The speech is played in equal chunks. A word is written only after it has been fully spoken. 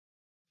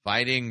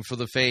Fighting for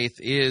the Faith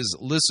is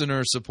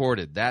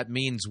listener-supported. That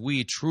means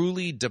we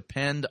truly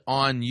depend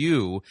on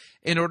you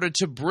in order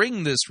to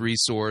bring this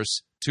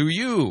resource to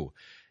you.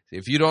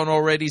 If you don't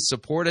already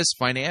support us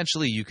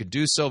financially, you could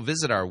do so.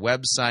 Visit our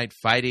website,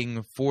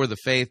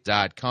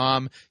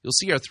 fightingforthefaith.com. You'll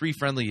see our three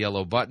friendly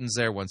yellow buttons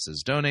there. One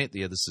says donate,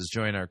 the other says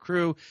join our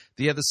crew,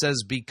 the other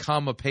says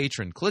become a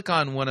patron. Click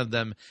on one of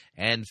them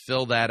and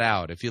fill that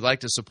out. If you'd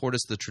like to support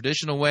us the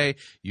traditional way,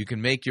 you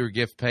can make your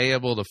gift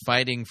payable to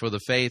Fighting for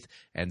the Faith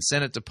and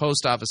send it to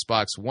Post Office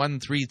Box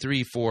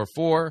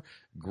 13344,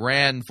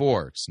 Grand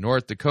Forks,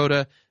 North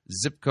Dakota,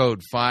 zip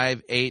code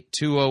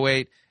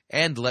 58208.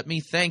 And let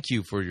me thank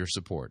you for your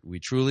support. We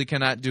truly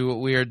cannot do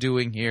what we are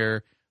doing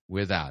here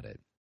without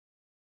it.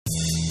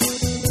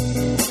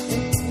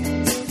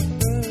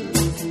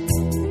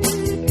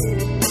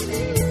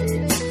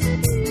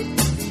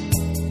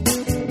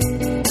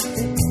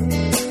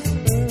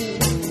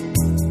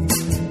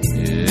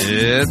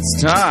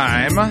 It's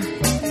time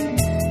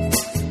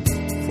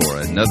for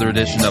another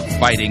edition of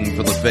Fighting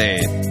for the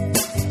Faith.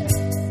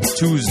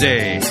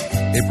 Tuesday,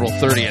 April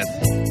 30th,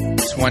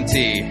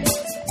 2019.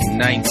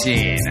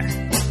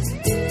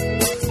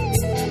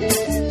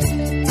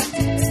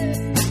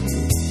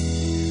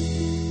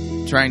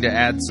 Trying to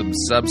add some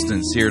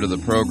substance here to the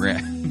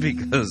program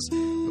because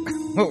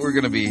what we're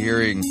going to be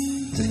hearing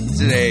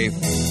today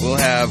will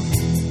have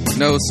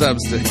no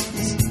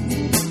substance,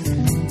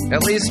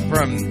 at least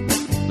from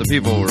the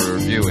people we're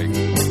reviewing.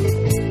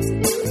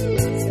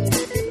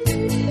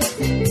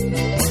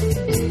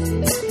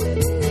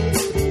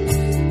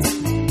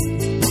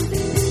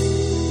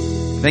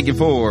 Thank you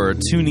for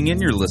tuning in.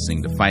 You're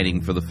listening to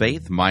Fighting for the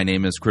Faith. My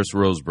name is Chris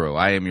Rosebrough.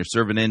 I am your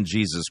servant in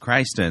Jesus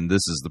Christ, and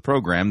this is the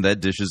program that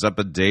dishes up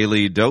a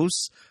daily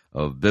dose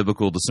of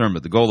biblical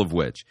discernment, the goal of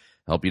which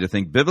help you to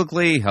think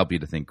biblically, help you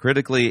to think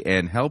critically,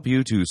 and help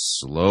you to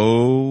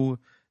slow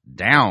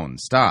down.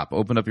 Stop.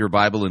 Open up your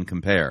Bible and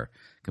compare.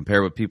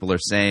 Compare what people are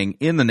saying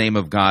in the name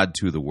of God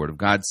to the Word of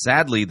God.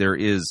 Sadly, there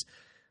is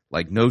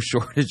no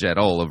shortage at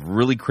all of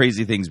really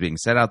crazy things being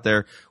said out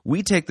there.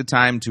 We take the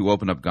time to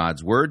open up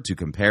God's Word, to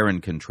compare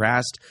and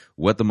contrast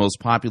what the most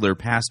popular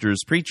pastors,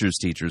 preachers,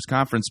 teachers,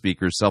 conference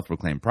speakers,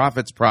 self-proclaimed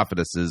prophets,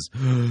 prophetesses,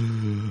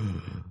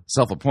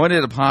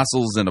 self-appointed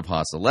apostles and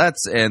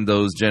apostolettes, and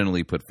those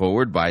generally put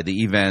forward by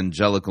the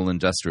evangelical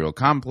industrial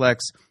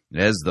complex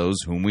as those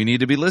whom we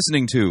need to be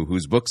listening to,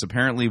 whose books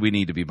apparently we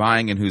need to be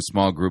buying, and whose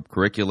small group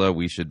curricula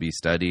we should be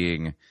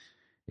studying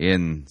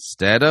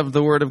instead of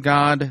the Word of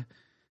God.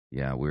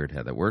 Yeah, weird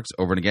how that works.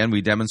 Over and again,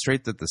 we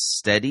demonstrate that the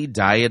steady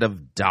diet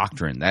of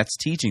doctrine, that's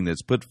teaching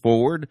that's put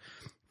forward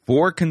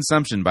for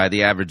consumption by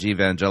the average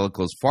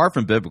evangelical, is far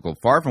from biblical,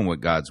 far from what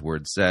God's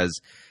Word says,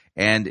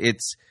 and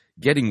it's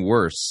getting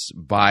worse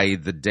by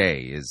the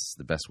day is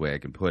the best way I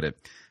can put it.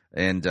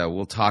 And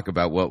we'll talk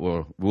about what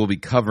we'll be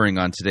covering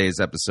on today's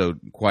episode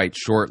quite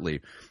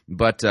shortly.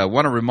 But I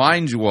want to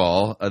remind you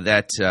all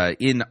that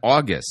in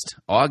August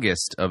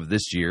of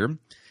this year,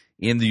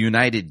 in the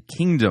United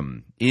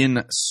Kingdom,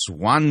 in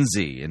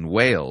Swansea, in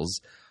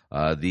Wales,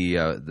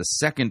 the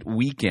second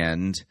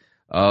weekend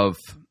of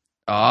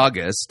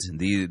August,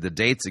 the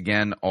dates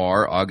again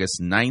are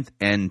August 9th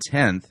and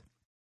 10th,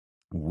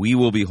 we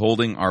will be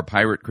holding our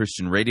Pirate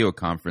Christian Radio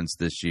Conference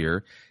this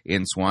year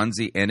in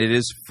Swansea, and it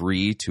is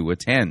free to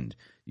attend.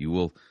 You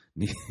will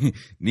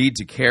need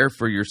to care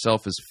for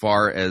yourself as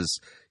far as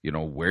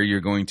where you're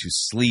going to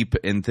sleep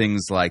and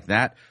things like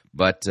that.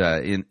 But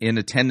in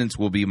attendance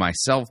will be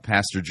myself,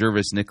 Pastor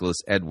Jervis Nicholas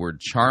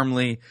Edward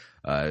Charmley,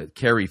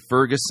 Carrie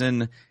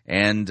Ferguson,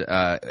 and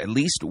at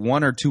least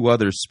one or two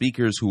other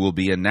speakers who will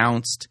be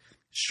announced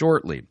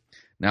shortly.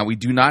 Now, we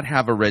do not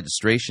have a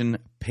registration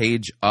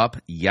page up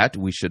yet.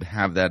 We should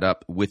have that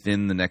up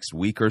within the next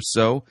week or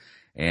so.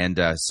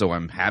 And so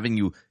I'm having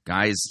you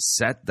guys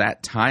set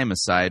that time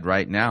aside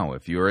right now.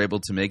 If you're able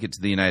to make it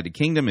to the United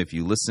Kingdom, if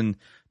you listen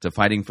to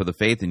Fighting for the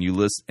Faith and you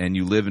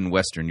live in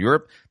Western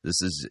Europe,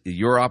 this is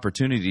your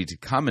opportunity to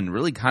come and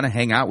really kind of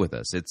hang out with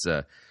us. It's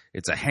a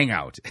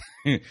hangout.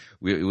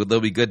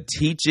 There'll be good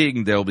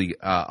teaching. There'll be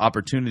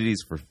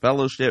opportunities for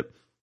fellowship,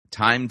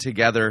 time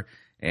together,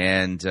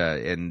 and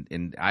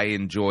I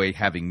enjoy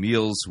having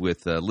meals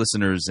with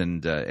listeners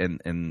and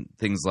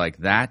things like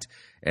that.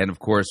 And of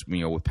course,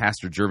 with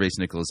Pastor Gervais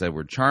Nicholas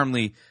Edward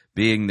Charmley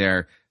being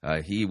there,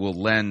 he will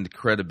lend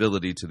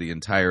credibility to the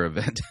entire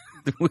event,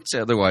 which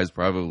otherwise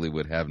probably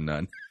would have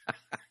none.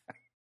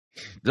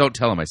 Don't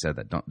tell him I said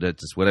that. Don't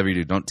just whatever you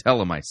do. Don't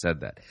tell him I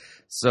said that.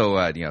 So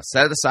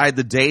set aside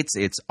the dates.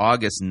 It's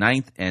August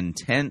 9th and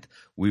 10th.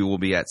 We will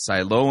be at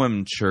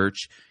Siloam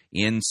Church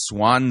in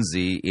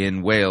Swansea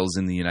in Wales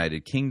in the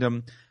United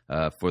Kingdom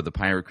for the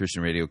Pirate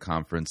Christian Radio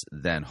Conference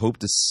then. Hope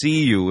to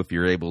see you if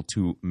you're able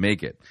to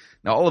make it.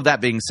 Now, all of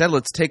that being said,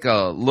 let's take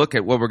a look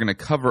at what we're going to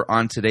cover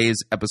on today's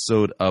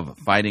episode of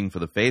Fighting for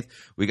the Faith.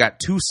 We got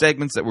two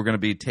segments that we're going to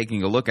be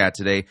taking a look at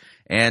today,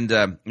 and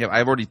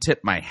I've already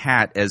tipped my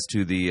hat as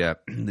to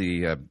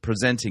the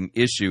presenting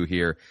issue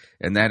here,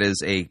 and that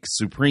is a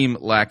supreme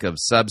lack of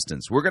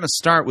substance. We're going to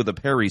start with a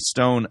Perry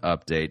Stone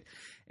update,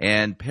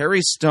 and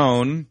Perry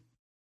Stone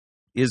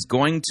is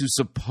going to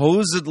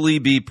supposedly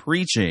be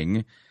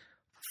preaching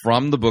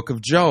from the book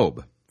of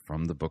Job.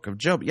 From the book of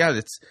Job. Yeah,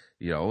 it's,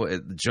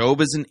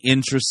 Job is an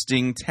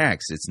interesting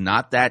text. It's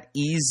not that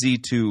easy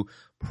to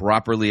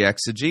properly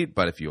exegete,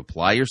 but if you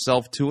apply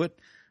yourself to it,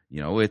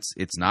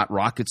 it's not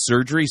rocket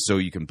surgery, so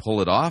you can pull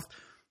it off.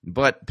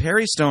 But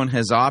Perry Stone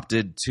has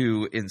opted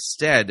to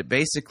instead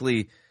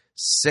basically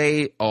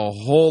say a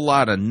whole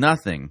lot of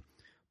nothing,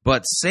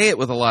 but say it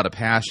with a lot of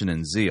passion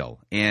and zeal.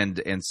 And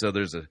so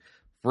there's a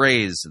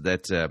phrase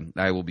that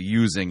I will be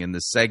using in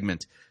this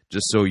segment,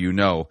 just so you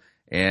know.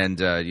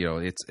 And,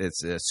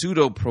 it's a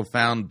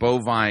pseudo-profound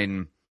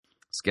bovine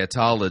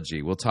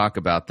scatology. We'll talk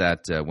about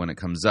that when it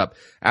comes up.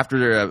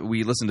 After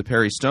we listen to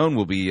Perry Stone,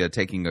 we'll be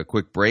taking a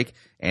quick break.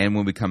 And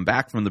when we come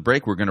back from the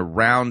break, we're going to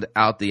round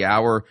out the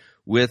hour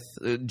with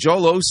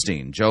Joel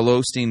Osteen.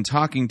 Joel Osteen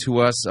talking to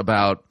us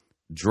about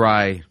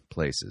dry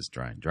places.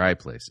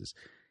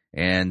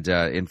 And,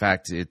 in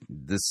fact,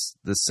 this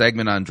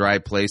segment on dry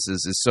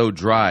places is so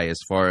dry as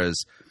far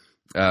as,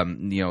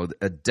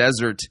 a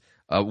desert,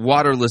 a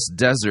waterless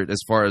desert as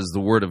far as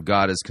the Word of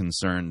God is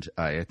concerned.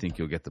 I think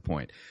you'll get the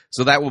point.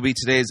 So that will be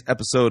today's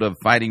episode of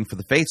Fighting for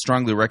the Faith.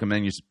 Strongly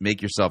recommend you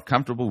make yourself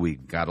comfortable.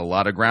 We've got a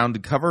lot of ground to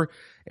cover.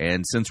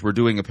 And since we're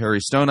doing a Perry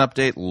Stone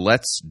update,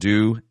 let's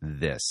do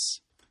this.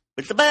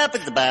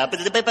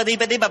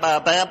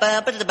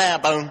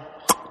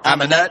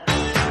 I'm a nut.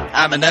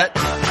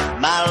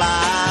 My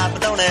life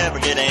don't ever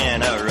get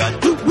in a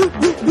rut.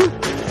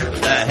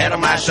 The head on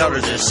my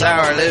shoulders is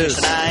sour loose.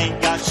 And I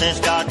ain't got since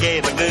God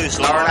gave a goose.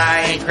 Lord,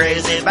 I ain't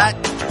crazy, but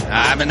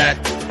I'm a nut.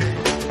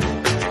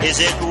 Is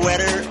it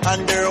wetter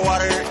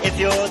underwater if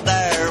you're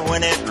there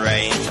when it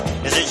rains?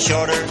 Is it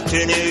shorter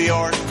to New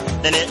York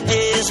than it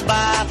is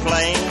by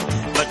plane?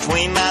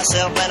 Between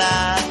myself and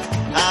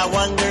I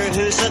wonder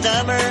who's the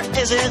dumber.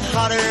 Is it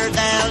hotter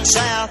down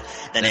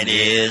south than it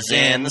is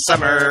in the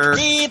summer?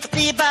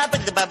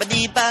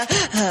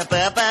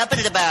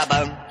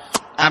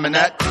 I'm a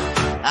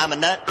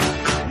nut.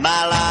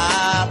 My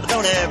life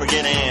don't ever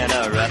get in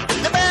a rut.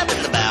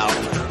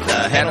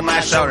 The head on my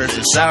shoulders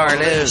is sour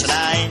loose. And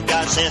I ain't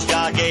got since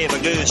God gave a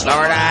goose.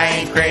 Lord, I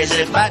ain't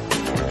crazy, but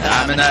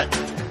I'm a nut.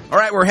 All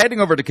right, we're heading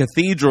over to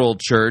Cathedral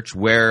Church,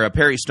 where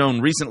Perry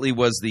Stone recently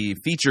was the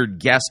featured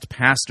guest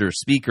pastor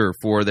speaker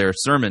for their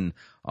sermon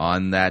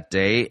on that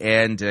day.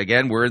 And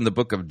again, we're in the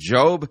book of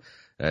Job.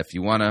 If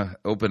you want to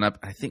open up,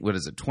 I think,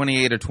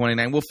 28 or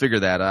 29? We'll figure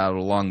that out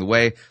along the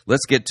way.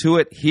 Let's get to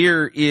it.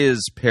 Here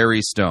is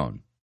Perry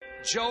Stone.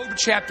 Job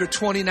chapter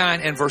 29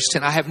 and verse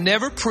 10. I have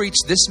never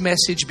preached this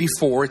message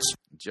before. It's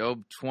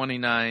Job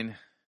 29,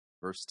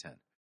 verse 10. All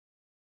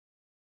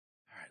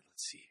right,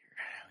 let's see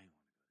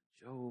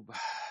here.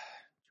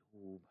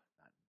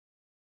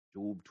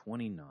 Job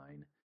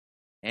 29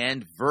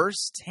 and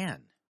verse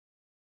 10.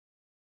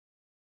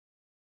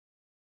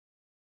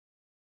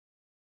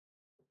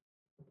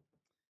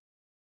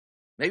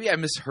 Maybe I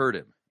misheard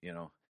him,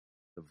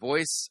 The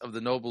voice of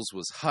the nobles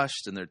was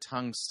hushed and their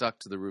tongues stuck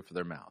to the roof of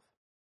their mouth.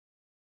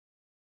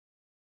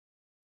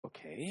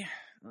 Okay,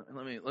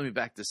 let me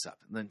back this up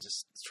and then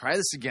just try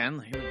this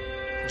again.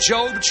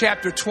 Job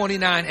chapter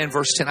 29 and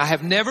verse 10. I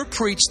have never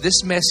preached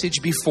this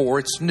message before.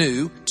 It's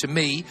new to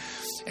me.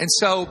 And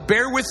so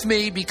bear with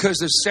me because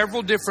there's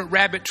several different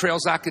rabbit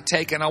trails I could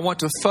take, and I want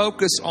to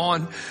focus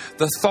on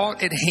the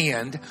thought at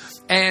hand.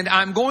 And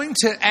I'm going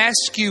to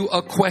ask you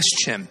a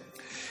question.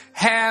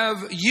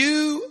 Have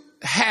you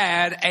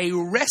had a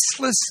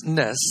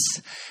restlessness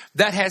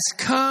that has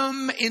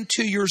come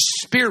into your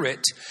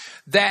spirit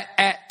that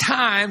at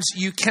times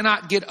you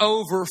cannot get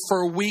over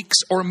for weeks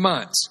or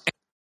months?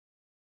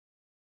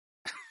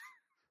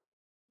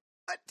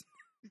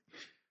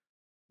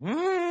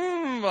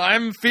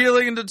 I'm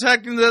feeling and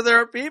detecting that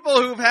there are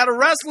people who've had a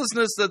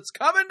restlessness that's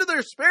come into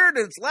their spirit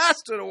and it's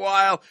lasted a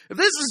while. If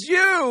this is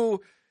you,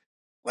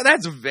 well,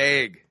 that's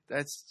vague.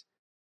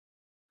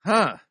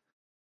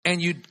 And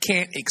you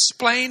can't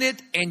explain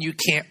it, and you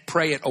can't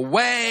pray it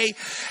away,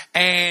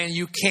 and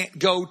you can't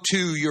go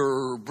to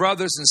your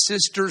brothers and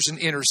sisters and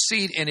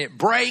intercede and it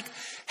break.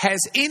 Has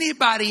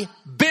anybody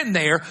been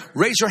there?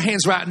 Raise your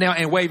hands right now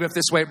and wave it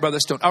this way, Brother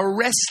Stone. A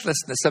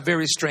restlessness, a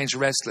very strange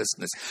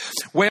restlessness.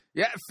 Well,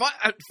 yeah, fun,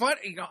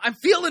 I'm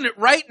feeling it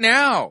right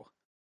now.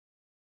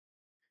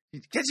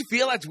 Can't you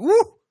feel that?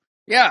 Woo!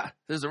 Yeah,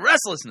 there's a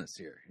restlessness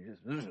here.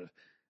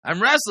 I'm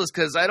restless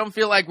because I don't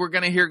feel like we're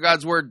going to hear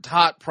God's word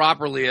taught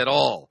properly at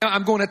all.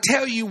 I'm going to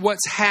tell you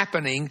what's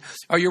happening.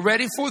 Are you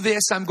ready for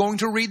this? I'm going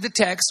to read the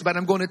text, but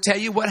I'm going to tell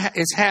you what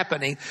is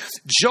happening.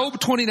 Job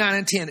 29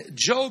 and 10.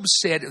 Job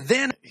said,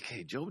 then...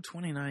 Okay, Job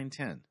 29,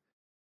 10. Okay,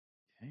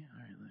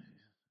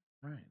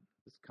 all right.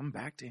 Let's come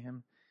back to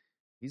him.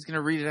 He's going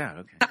to read it out.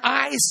 Okay.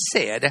 I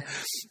said,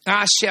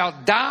 I shall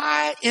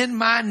die in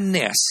my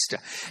nest,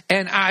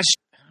 and I...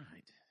 All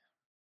right.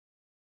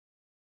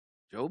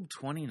 Job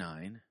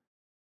 29...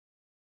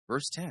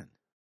 Verse 10.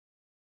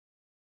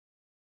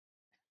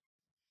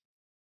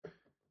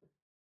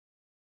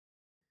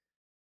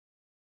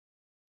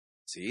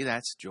 See,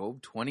 that's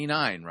Job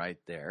 29 right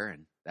there.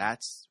 And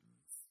that's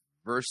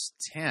verse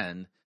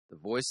 10 The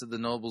voice of the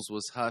nobles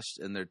was hushed,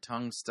 and their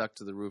tongue stuck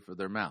to the roof of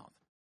their mouth.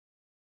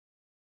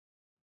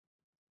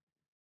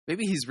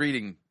 Maybe he's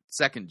reading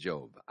 2nd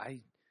Job.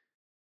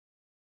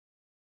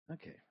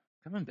 Okay,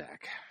 coming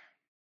back.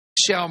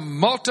 Shall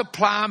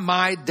multiply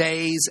my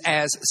days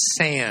as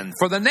sand.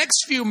 For the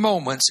next few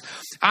moments,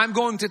 I'm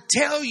going to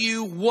tell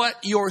you what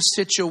your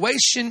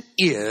situation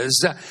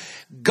is.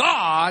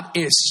 God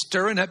is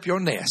stirring up your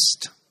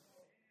nest.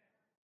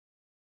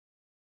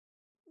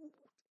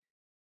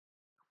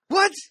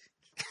 What?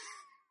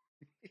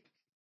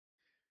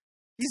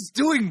 He's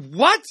doing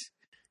what?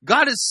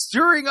 God is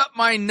stirring up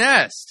my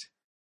nest.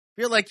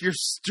 I feel like you're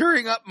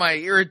stirring up my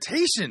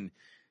irritation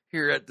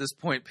here at this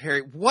point,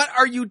 Perry. What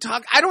are you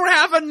talking? I don't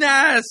have a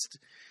nest.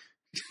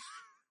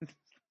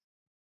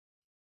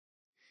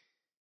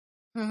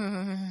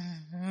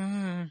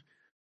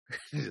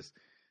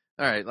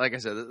 All right, like I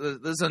said,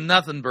 this is a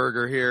nothing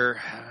burger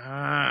here.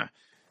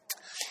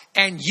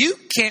 And you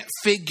can't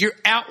figure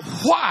out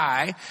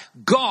why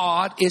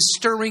God is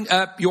stirring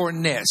up your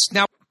nest.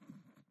 Now,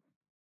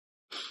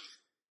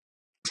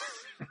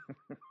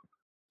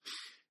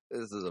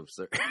 this is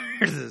absurd.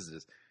 This is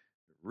just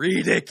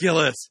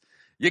ridiculous.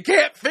 You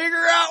can't figure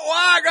out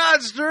why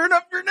God's stirring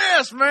up your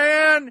nest,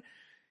 man.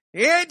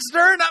 He ain't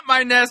stirring up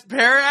my nest,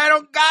 Perry. I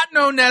don't got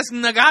no nest,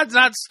 and God's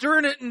not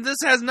stirring it, and this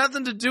has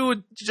nothing to do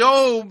with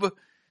Job.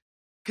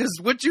 Because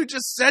what you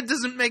just said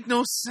doesn't make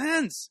no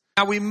sense.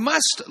 Now we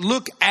must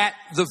look at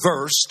the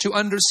verse to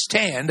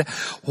understand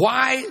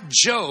why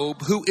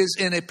Job, who is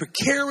in a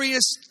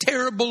precarious,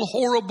 terrible,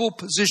 horrible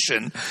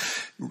position,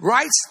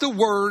 writes the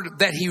word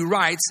that he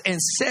writes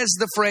and says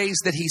the phrase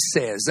that he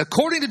says.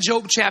 According to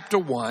Job chapter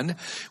 1,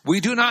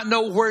 we do not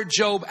know where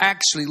Job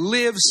actually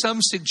lives.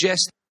 Some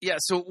suggest. Yeah,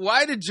 so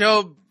why did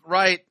Job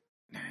write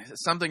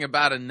something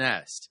about a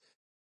nest?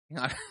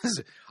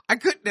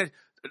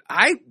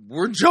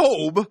 We're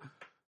Job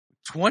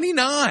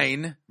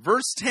 29,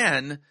 verse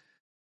 10.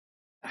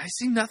 I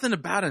see nothing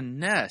about a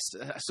nest.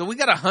 So we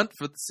got to hunt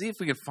see if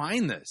we can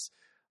find this.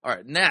 All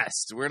right,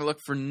 nest. We're going to look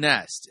for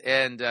nest.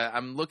 And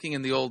I'm looking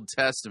in the Old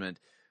Testament.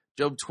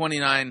 Job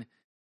 29.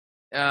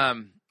 I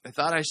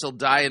thought I shall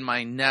die in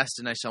my nest,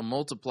 and I shall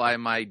multiply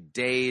my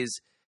days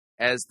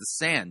as the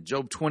sand.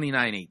 Job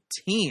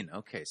 29:18.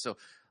 Okay, so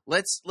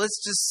let's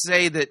just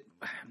say that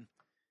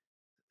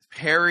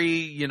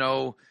Perry,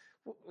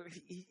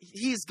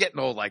 he's getting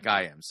old like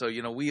I am. So,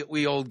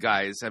 we old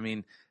guys,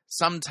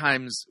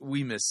 sometimes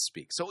we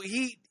misspeak. So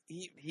he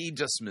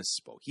just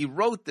misspoke. He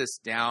wrote this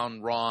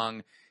down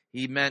wrong.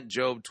 He meant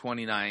Job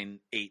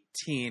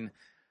 29:18.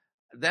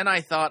 Then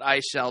I thought, I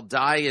shall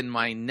die in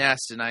my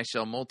nest, and I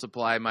shall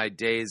multiply my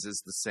days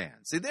as the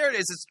sand. See, there it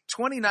is. It's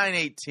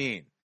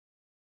 29:18.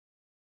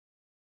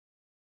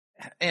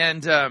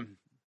 And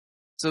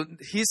so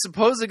he's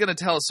supposedly going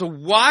to tell us. So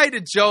why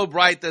did Job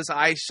write this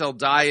I shall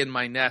die in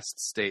my nest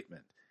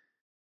statement?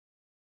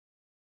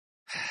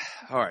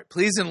 All right,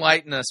 please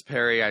enlighten us,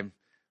 Perry. I'm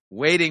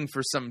waiting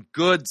for some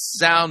good,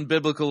 sound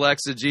biblical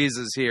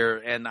exegesis here,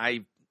 and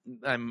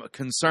I'm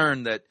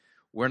concerned that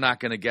we're not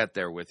going to get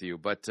there with you,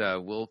 but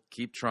we'll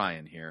keep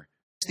trying here.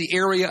 The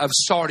area of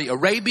Saudi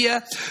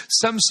Arabia.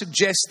 Some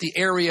suggest the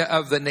area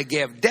of the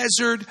Negev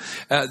Desert,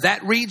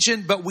 that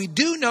region. But we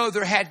do know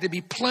there had to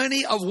be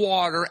plenty of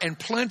water and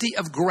plenty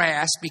of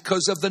grass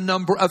because of the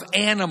number of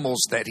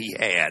animals that he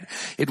had.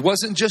 It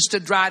wasn't just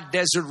a dry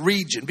desert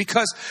region,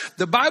 because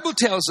the Bible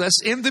tells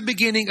us in the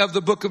beginning of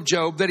the book of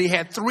Job that he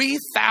had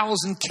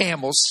 3,000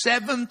 camels,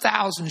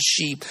 7,000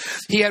 sheep.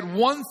 He had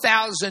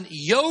 1,000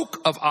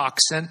 yoke of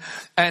oxen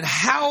and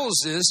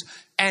houses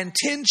and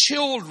 10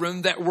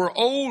 children that were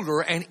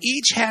older, and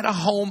each had a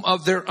home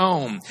of their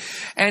own.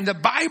 And the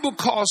Bible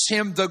calls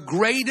him the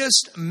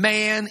greatest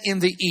man in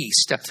the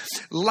East.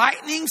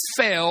 Lightning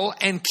fell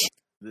and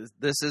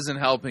This isn't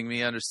helping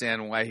me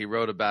understand why he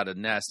wrote about a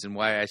nest and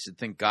why I should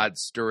think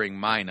God's stirring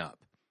mine up.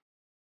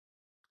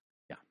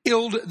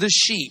 killed the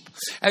sheep.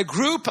 A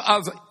group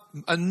of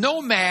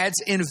nomads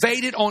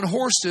invaded on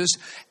horses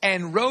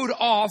and rode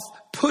off,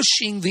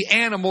 pushing the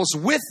animals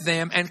with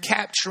them and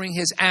capturing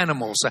his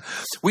animals.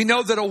 We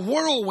know that a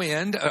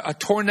whirlwind, a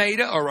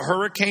tornado or a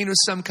hurricane of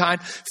some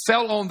kind,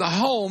 fell on the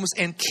homes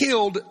and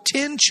killed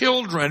 10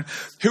 children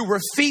who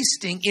were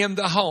feasting in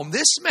the home.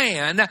 This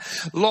man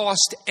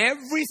lost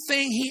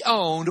everything he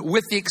owned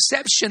with the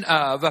exception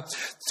of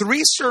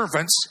 3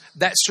 servants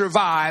that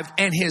survived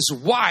and his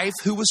wife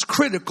who was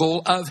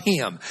critical of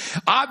him.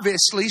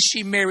 Obviously,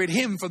 she married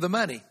him for the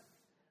money.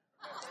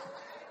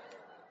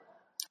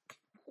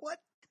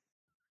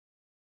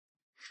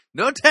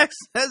 No text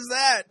says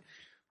that.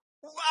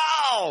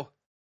 Wow.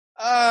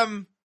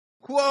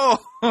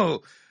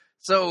 Whoa.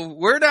 So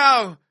we're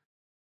now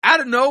out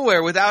of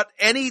nowhere without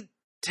any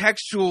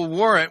textual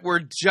warrant.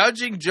 We're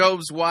judging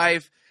Job's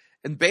wife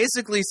and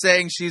basically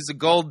saying she's a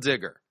gold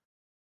digger.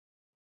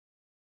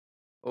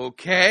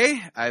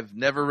 Okay. I've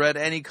never read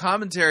any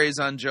commentaries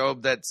on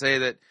Job that say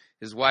that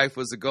his wife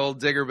was a gold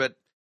digger, but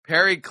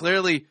Perry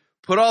clearly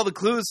put all the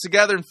clues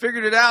together and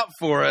figured it out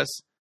for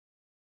us.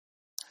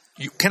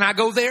 Can I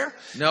go there?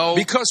 No.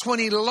 Because when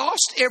he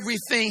lost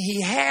everything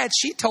he had,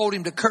 she told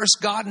him to curse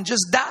God and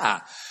just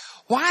die.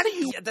 Why do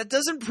you That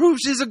doesn't prove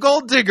she's a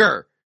gold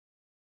digger.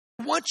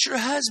 want your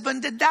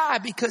husband to die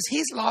because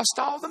he's lost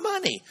all the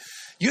money?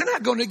 You're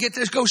not going to get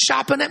to go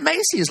shopping at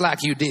Macy's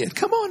like you did.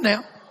 Come on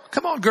now.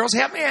 Come on, girls,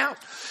 help me out.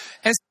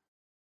 And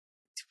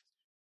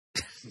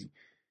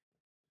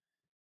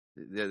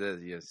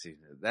See,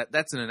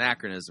 that's an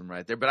anachronism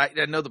right there. But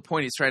I know the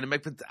point he's trying to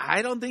make. But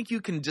I don't think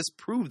you can just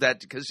prove that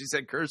because she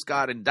said curse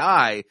God and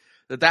die,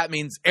 that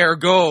means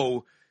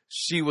ergo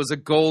she was a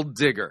gold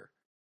digger.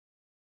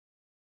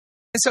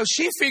 And so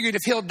she figured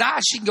if he'll die,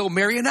 she can go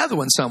marry another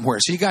one somewhere.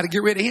 So you got to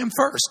get rid of him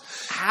first.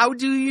 How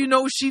do you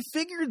know she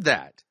figured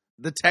that?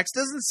 The text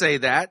doesn't say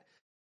that.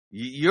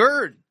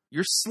 You're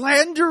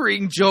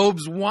slandering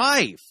Job's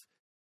wife.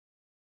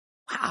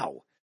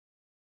 Wow.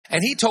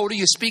 And he told her,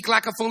 you speak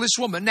like a foolish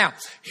woman. Now,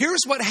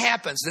 here's what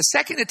happens. The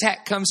second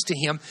attack comes to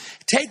him,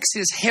 takes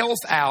his health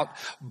out,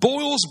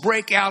 boils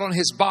break out on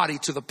his body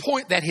to the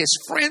point that his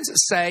friends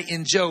say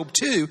in Job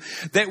 2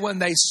 that when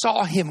they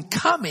saw him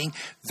coming,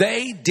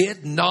 they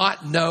did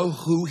not know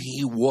who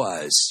he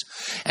was.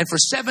 And for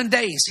 7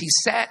 days, he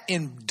sat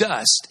in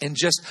dust and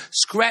just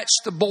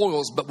scratched the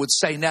boils, but would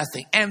say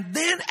nothing. And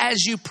then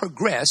as you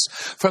progress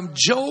from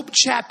Job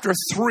chapter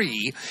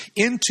 3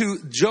 into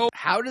Job,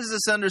 how does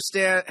this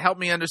help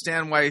me understand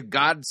why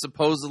God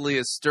supposedly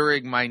is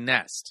stirring my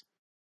nest?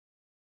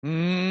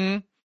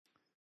 Job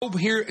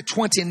here at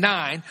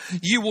 29,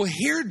 you will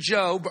hear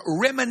Job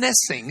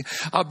reminiscing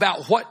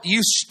about what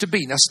used to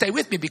be. Now stay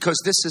with me because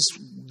this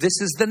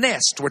is the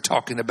nest we're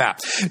talking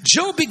about.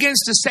 Job begins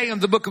to say in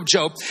the book of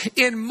Job,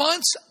 in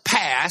months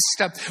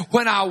past,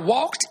 when I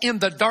walked in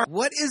the dark.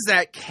 What is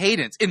that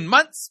cadence? In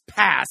months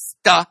past,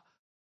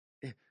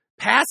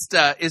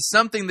 pasta is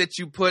something that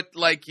you put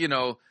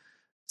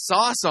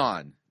sauce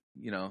on.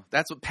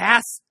 That's what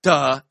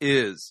pasta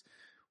is.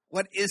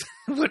 What is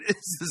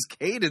this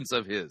cadence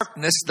of his?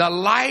 Darkness, the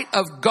light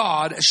of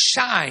God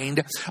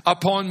shined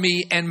upon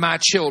me and my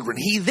children.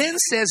 He then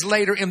says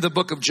later in the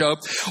book of Job,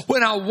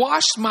 when I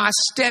washed my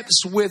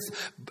steps with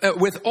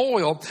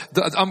oil,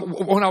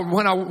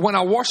 when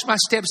I washed my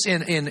steps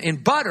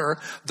in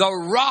butter, the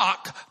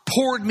rock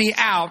poured me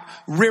out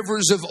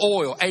rivers of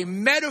oil. A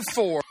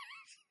metaphor.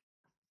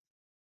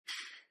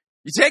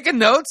 You taking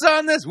notes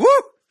on this? Woo!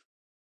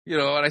 When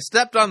I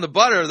stepped on the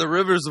butter, the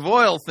rivers of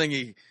oil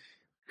thingy.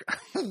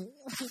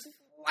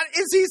 What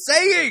is he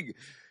saying?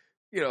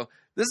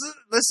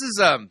 This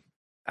is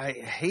I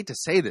hate to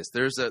say this.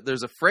 There's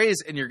a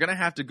phrase, and you're gonna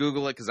have to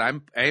Google it because I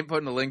ain't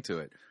putting a link to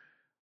it.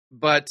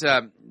 But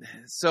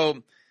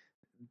so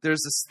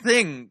there's this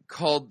thing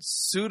called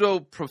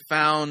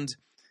pseudo-profound,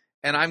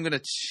 and I'm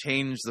gonna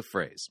change the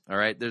phrase. All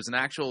right, there's an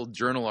actual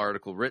journal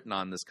article written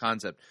on this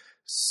concept,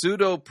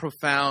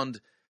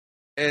 pseudo-profound,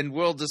 and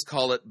we'll just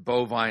call it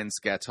bovine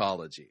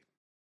scatology.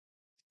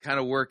 Kind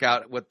of work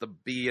out what the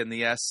B and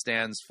the S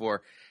stands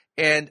for.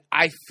 And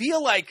I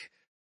feel like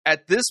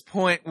at this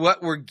point,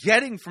 what we're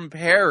getting from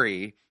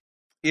Perry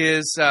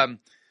is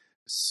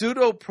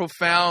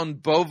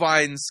pseudo-profound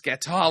bovine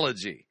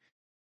scatology.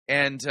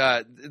 And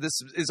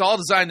this is all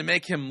designed to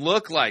make him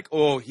look like,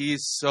 oh,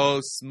 he's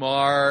so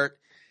smart.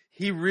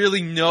 He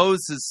really knows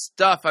his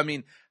stuff. I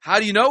mean, how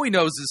do you know he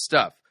knows his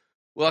stuff?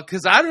 Well,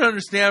 because I don't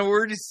understand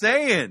what he's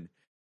saying.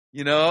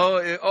 He's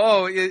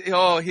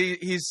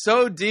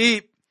so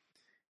deep.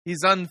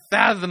 He's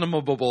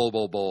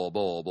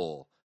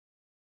unfathomable.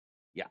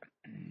 Yeah.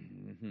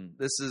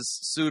 This is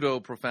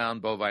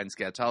pseudo-profound bovine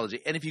scatology.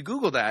 And if you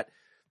Google that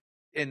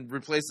and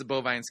replace the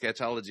bovine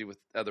scatology with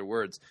other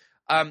words,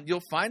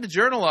 you'll find a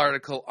journal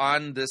article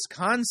on this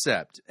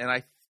concept. And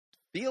I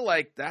feel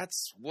like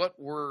that's what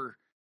we're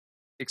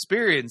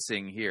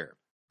experiencing here.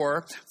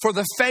 For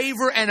the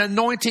favor and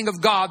anointing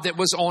of God that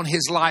was on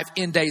his life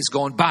in days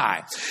gone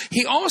by.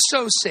 He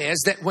also says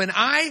that when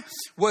I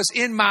was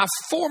in my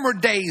former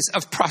days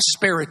of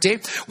prosperity,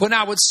 when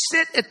I would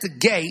sit at the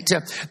gate,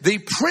 the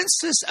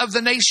princes of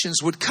the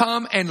nations would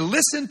come and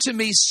listen to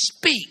me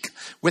speak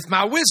with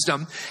my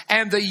wisdom,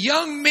 and the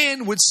young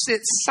men would sit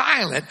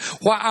silent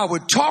while I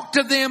would talk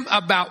to them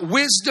about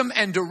wisdom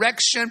and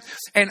direction,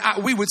 and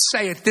we would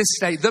say at this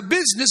day, the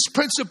business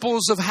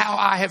principles of how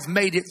I have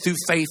made it through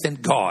faith in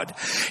God.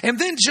 And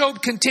then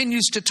Job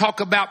continues to talk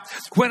about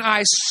when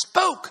I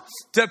spoke,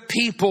 the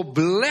people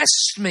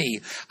blessed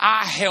me.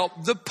 I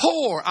helped the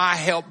poor. I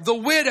helped the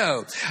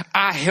widow.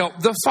 I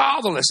helped the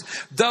fatherless.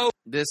 Though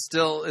this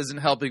still isn't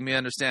helping me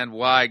understand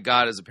why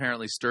God is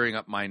apparently stirring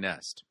up my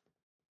nest.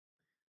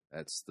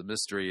 That's the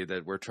mystery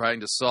that we're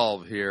trying to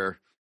solve here.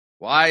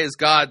 Why is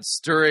God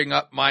stirring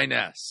up my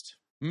nest?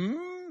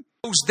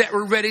 Those that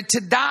were ready to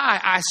die,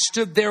 I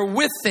stood there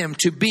with them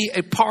to be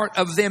a part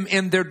of them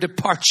in their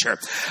departure.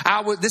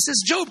 This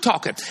is Job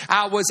talking.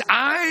 I was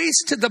eyes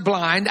to the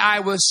blind.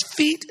 I was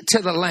feet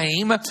to the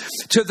lame.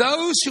 To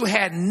those who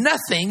had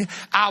nothing,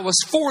 I was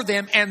for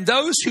them. And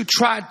those who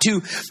tried to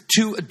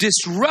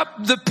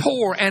disrupt the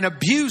poor and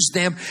abuse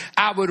them,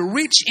 I would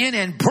reach in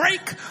and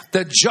break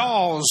the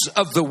jaws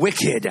of the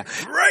wicked.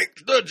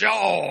 Break the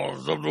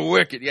jaws of the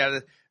wicked. Yeah,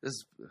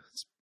 this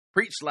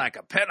preach like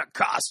a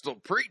Pentecostal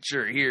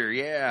preacher here.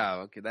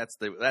 Yeah, okay, that's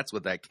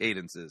what that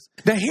cadence is.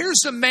 Now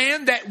here's a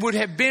man that would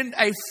have been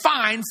a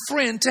fine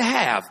friend to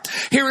have.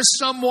 Here is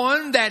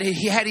someone that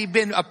had he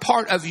been a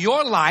part of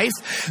your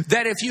life,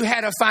 that if you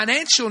had a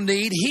financial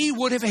need, he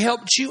would have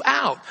helped you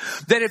out.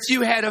 That if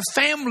you had a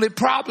family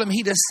problem,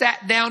 he'd have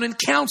sat down and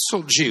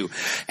counseled you.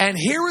 And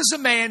here is a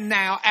man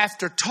now,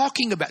 after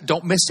talking about,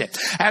 don't miss it,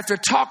 after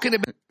talking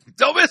about,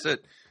 don't miss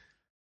it.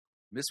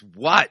 Miss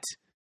what?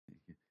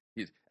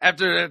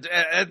 After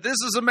this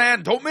is a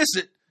man, don't miss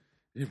it.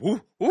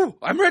 Ooh,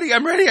 I'm ready.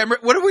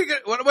 What do we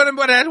get? What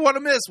I want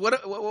to miss? What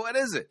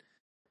is it?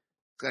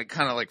 It's like,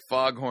 kind of like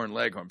Foghorn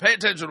Leghorn. Pay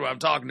attention to what I'm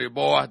talking to you,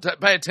 boy.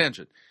 Pay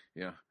attention.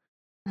 Yeah.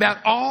 About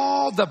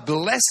all the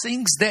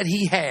blessings that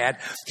he had,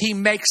 he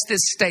makes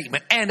this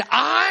statement. And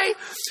I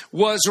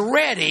was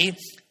ready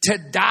to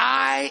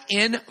die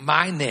in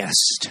my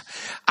nest.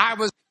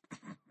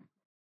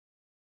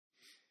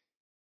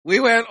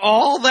 We went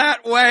all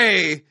that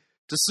way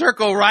to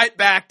circle right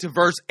back to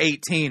verse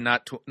 18,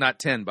 not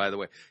 10, by the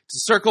way. To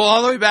circle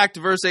all the way back to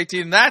verse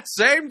 18. That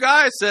same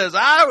guy says,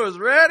 I was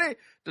ready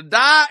to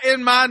die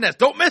in my nest.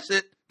 Don't miss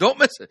it. Don't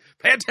miss it.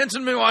 Pay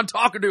attention to me while I'm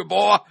talking to you,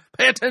 boy.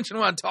 Pay attention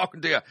while I'm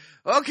talking to you.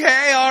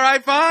 Okay, all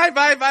right, fine.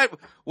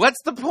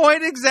 What's the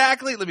point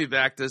exactly? Let me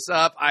back this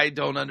up. I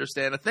don't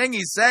understand a thing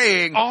he's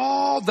saying.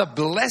 All the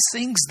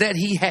blessings that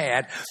he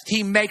had,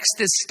 he makes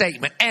this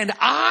statement. And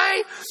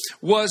I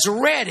was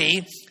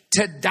ready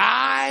to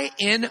die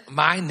in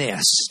my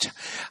nest.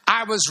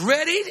 I was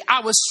ready. I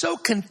was so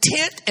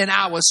content, and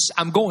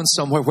I'm going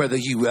somewhere,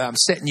 I'm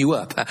setting you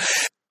up.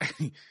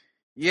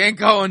 You ain't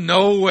going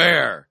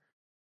nowhere.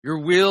 Your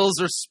wheels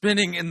are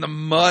spinning in the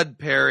mud,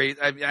 Perry.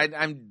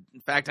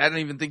 In fact, I don't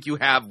even think you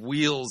have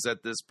wheels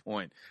at this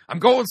point. I'm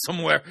going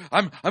somewhere.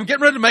 I'm getting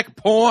ready to make a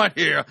point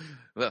here.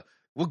 Well,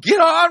 get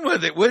on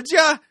with it, would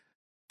ya?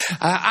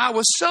 I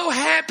was so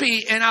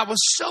happy and I was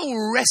so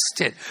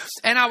rested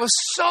and I was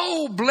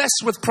so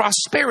blessed with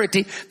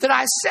prosperity that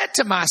I said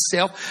to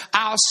myself,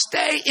 I'll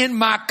stay in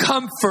my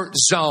comfort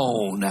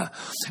zone.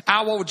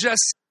 I will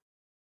just...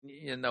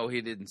 No, he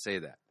didn't say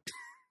that.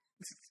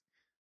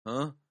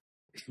 Huh?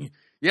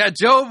 Yeah,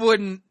 Job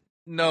wouldn't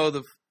know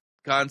the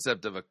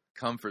concept of a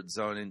comfort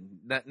zone. And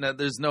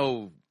there's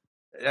no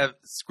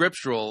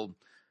scriptural,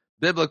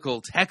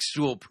 biblical,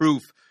 textual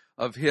proof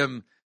of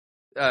him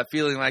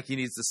feeling like he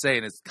needs to stay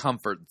in his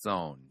comfort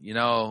zone. You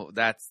know,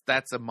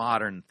 that's a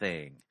modern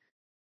thing.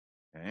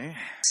 Okay.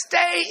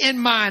 Stay in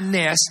my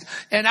nest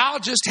and I'll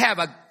just have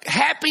a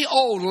happy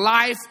old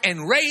life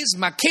and raise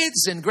my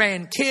kids and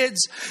grandkids,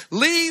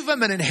 leave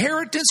them an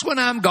inheritance when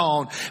I'm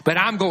gone, but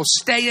I'm going to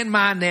stay in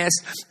my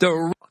nest.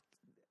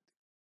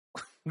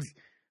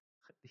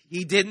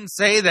 He didn't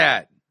say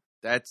that.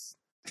 That's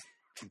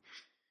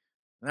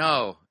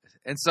no.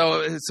 And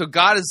so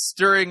God is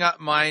stirring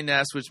up my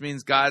nest, which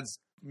means God's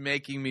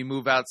making me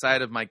move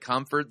outside of my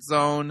comfort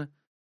zone.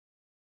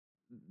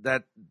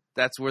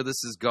 That's where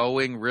this is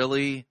going,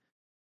 really?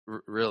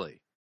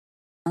 Really?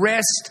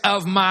 Rest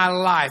of my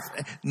life.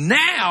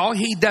 Now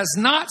he does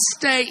not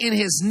stay in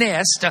his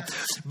nest,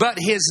 but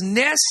his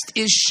nest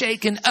is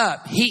shaken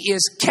up. He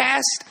is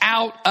cast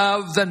out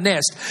of the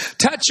nest.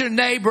 Touch your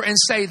neighbor and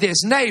say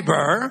this,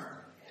 neighbor.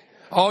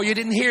 Oh, you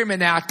didn't hear me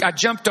now. I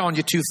jumped on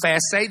you too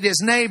fast. Say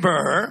this,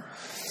 neighbor.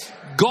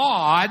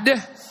 God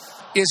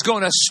is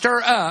going to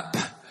stir up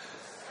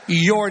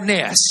your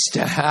nest.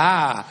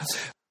 I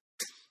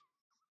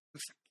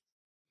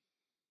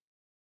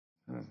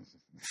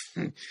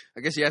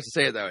guess you have to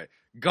say it that way.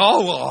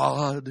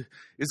 God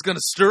is going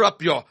to stir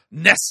up your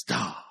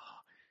nesta.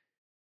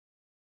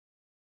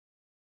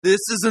 This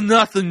is a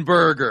nothing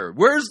burger.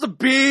 Where's the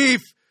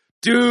beef?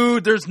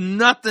 Dude, there's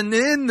nothing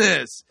in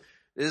this.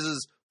 This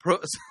is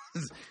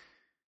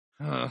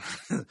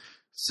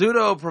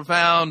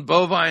pseudo-profound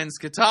bovine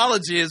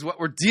scatology is what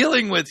we're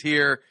dealing with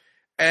here.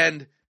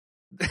 And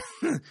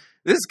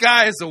this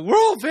guy is a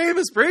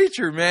world-famous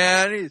preacher,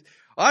 man. He's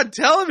on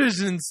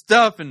television and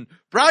stuff and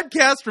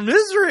broadcast from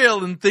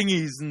Israel and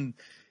thingies. And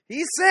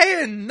he's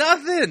saying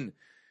nothing.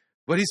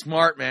 But he's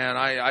smart, man.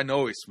 I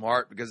know he's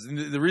smart because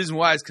the reason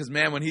why is because,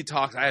 man, when he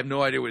talks, I have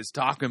no idea what he's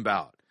talking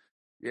about.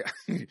 Yeah.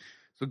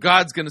 So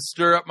God's going to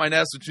stir up my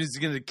nest, which means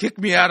he's going to kick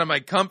me out of my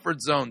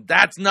comfort zone.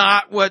 That's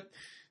not what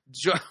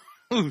Job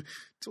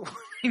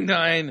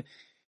 29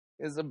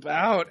 is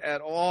about at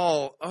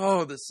all.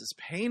 Oh, this is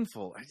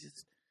painful.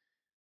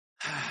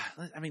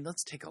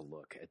 Let's take a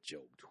look at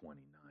Job 29.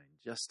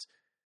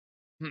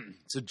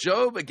 So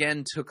Job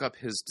again took up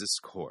his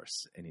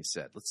discourse and he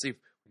said, let's see if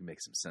we can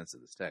make some sense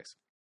of this text.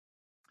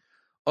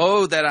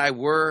 Oh, that I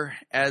were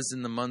as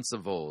in the months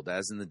of old,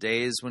 as in the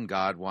days when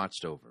God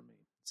watched over me.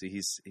 See,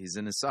 he's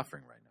in his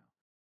suffering right now.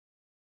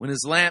 When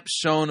his lamp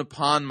shone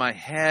upon my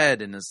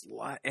head,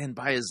 and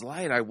by his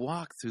light I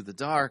walked through the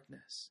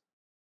darkness.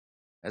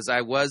 As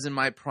I was in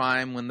my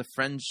prime, when the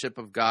friendship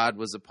of God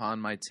was upon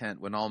my tent,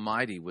 when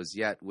Almighty was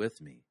yet with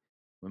me,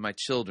 when my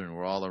children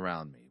were all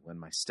around me, when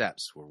my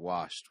steps were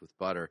washed with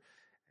butter,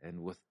 and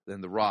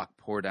the rock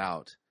poured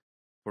out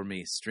for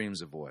me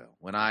streams of oil.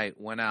 When I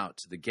went out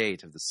to the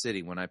gate of the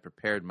city, when I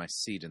prepared my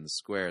seat in the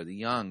square, the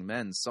young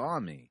men saw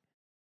me.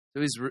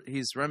 So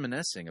he's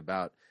reminiscing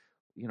about,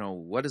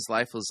 what his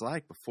life was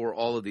like before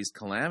all of these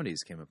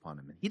calamities came upon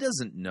him. And he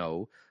doesn't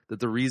know that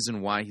the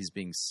reason why he's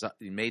being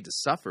made to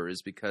suffer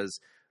is because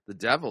the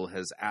devil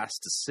has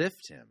asked to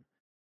sift him.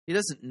 He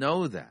doesn't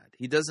know that.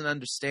 He doesn't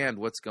understand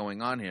what's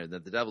going on here,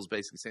 that the devil's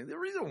basically saying, the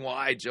reason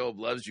why Job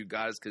loves you,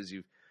 God, is because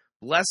you've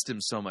blessed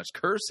him so much.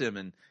 Curse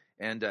him,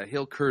 and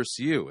he'll curse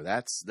you.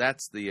 That's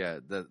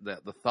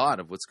the thought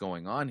of what's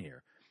going on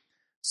here.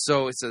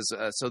 So it says,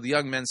 so the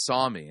young men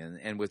saw me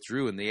and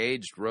withdrew, and the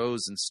aged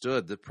rose and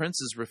stood. The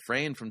princes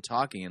refrained from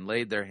talking and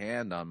laid their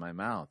hand on my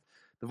mouth.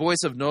 The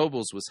voice of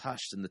nobles was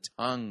hushed, and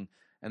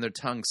their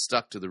tongue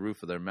stuck to the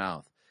roof of their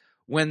mouth.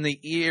 When the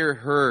ear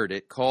heard,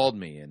 it called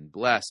me and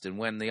blessed, and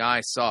when the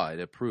eye saw, it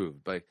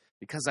approved. But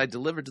because I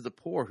delivered to the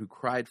poor who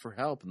cried for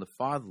help, and the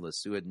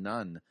fatherless who had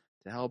none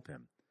to help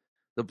him.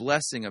 The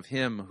blessing of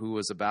him who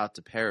was about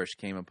to perish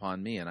came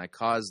upon me, and I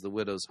caused the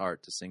widow's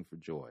heart to sing for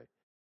joy.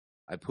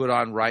 I put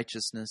on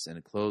righteousness, and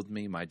it clothed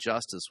me. My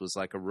justice was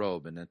like a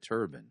robe and a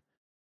turban.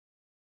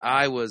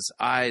 I was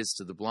eyes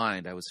to the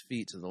blind. I was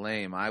feet to the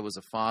lame. I was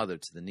a father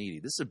to the needy.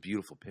 This is a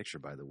beautiful picture,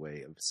 by the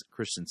way, of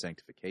Christian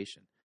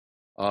sanctification,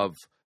 of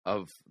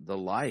the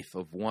life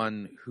of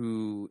one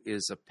who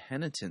is a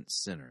penitent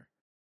sinner,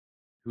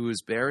 who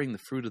is bearing the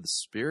fruit of the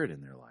Spirit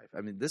in their life. I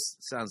mean, this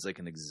sounds like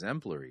an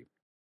exemplary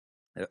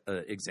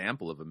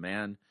example of a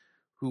man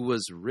who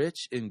was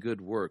rich in good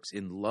works,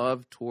 in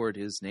love toward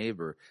his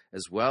neighbor,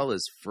 as well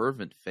as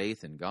fervent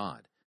faith in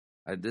God.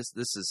 This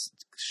is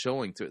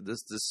showing through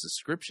this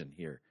description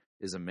here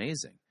is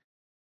amazing.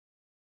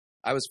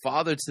 I was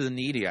father to the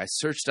needy. I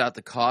searched out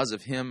the cause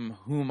of him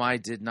whom I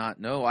did not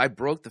know. I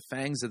broke the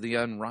fangs of the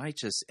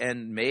unrighteous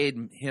and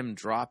made him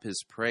drop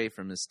his prey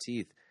from his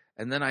teeth.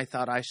 And then I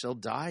thought, I shall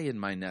die in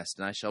my nest,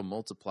 and I shall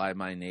multiply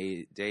my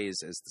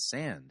days as the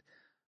sand.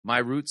 My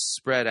roots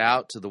spread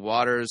out to the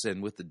waters,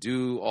 and with the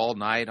dew all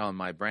night on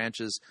my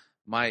branches,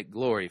 my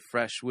glory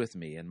fresh with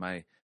me, and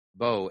my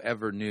bow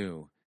ever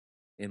new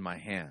in my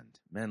hand.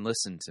 Men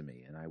listened to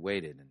me, and I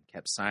waited and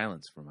kept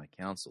silence for my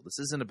counsel. This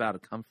isn't about a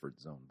comfort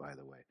zone, by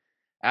the way.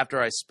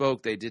 After I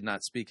spoke, they did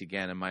not speak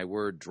again, and my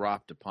word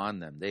dropped upon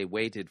them. They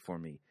waited for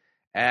me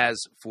as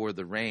for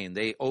the rain.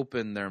 They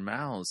opened their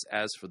mouths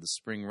as for the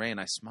spring rain.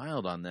 I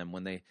smiled on them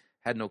when they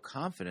had no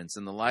confidence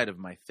in the light of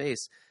my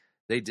face.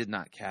 They did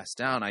not cast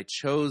down. I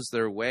chose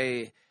their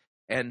way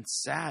and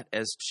sat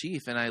as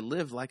chief, and I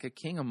lived like a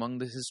king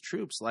among his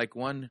troops, like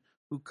one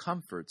who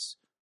comforts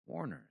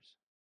mourners.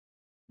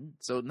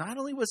 So not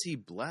only was he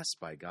blessed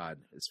by God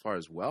as far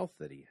as wealth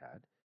that he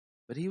had,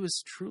 but he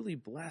was truly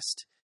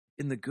blessed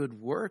in the good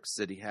works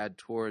that he had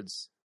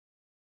towards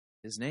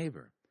his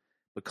neighbor.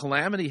 But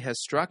calamity has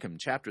struck him.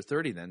 Chapter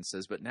 30 then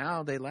says, but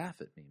now they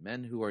laugh at me,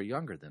 men who are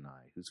younger than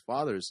I, whose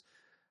fathers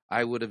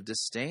I would have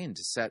disdained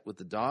to set with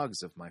the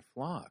dogs of my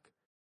flock.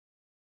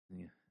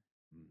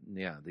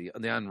 Yeah, the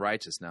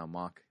unrighteous now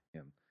mock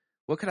him.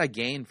 What could I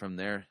gain from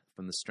the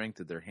strength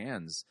of their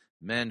hands,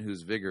 men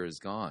whose vigor is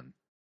gone?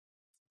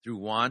 Through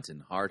want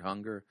and hard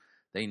hunger,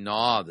 they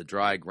gnaw the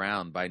dry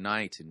ground by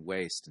night in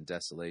waste and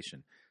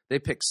desolation. They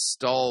pick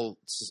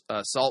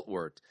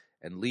saltwort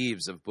and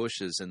leaves of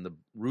bushes and the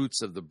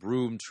roots of the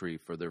broom tree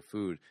for their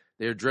food.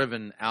 They are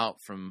driven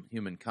out from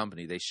human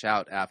company. They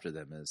shout after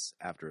them as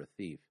after a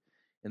thief.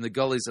 In the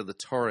gullies of the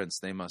torrents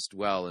they must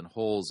dwell, in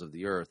holes of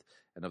the earth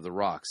and of the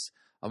rocks.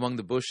 Among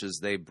the bushes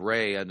they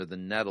bray, under the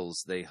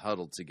nettles they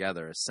huddle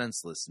together, a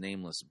senseless,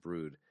 nameless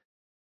brood.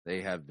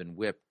 They have been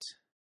whipped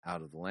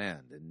out of the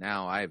land, and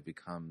now I have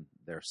become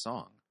their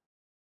song.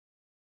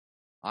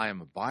 I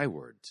am a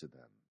byword to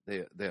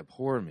them. They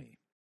abhor me.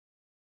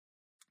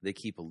 They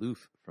keep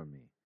aloof from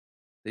me.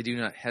 They do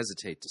not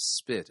hesitate to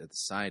spit at the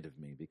sight of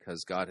me,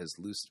 because God has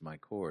loosed my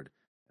cord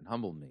and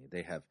humbled me.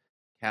 They have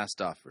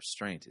cast off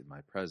restraint in my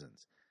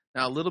presence.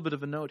 Now, a little bit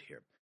of a note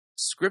here.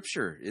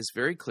 Scripture is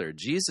very clear.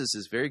 Jesus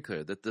is very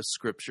clear that the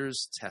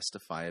Scriptures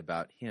testify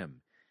about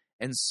him.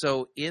 And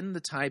so in the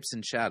types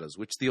and shadows,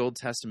 which the Old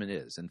Testament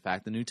is, in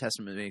fact, the New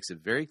Testament makes it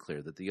very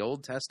clear that the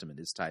Old Testament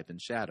is type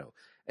and shadow,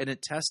 and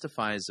it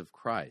testifies of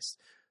Christ.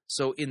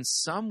 So in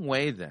some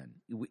way then,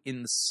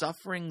 in the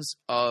sufferings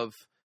of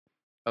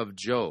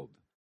Job,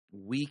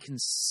 we can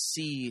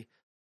see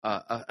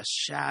a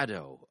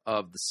shadow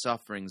of the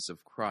sufferings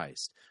of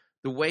Christ.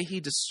 The way he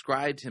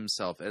described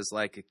himself as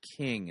like a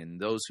king, and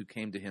those who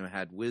came to him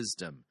had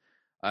wisdom,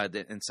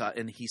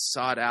 and he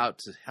sought out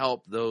to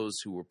help those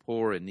who were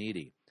poor and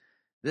needy.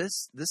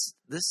 This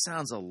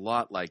sounds a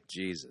lot like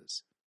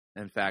Jesus.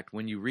 In fact,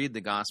 when you read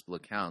the gospel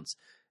accounts,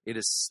 It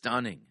is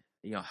stunning,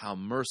 how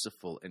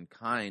merciful and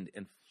kind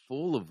and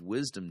full of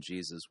wisdom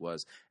Jesus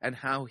was, and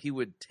how he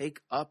would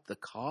take up the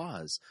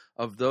cause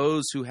of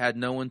those who had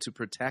no one to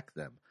protect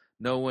them,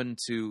 no one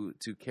to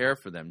care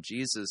for them.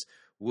 Jesus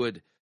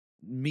would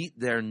meet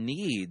their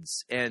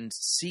needs and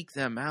seek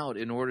them out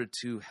in order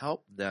to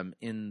help them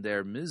in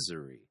their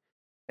misery.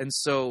 And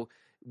so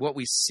what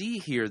we see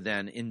here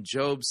then in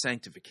Job's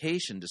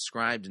sanctification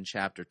described in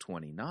chapter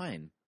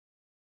 29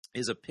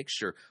 is a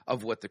picture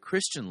of what the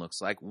Christian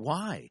looks like.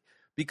 Why?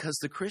 Because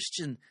the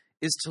Christian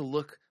is to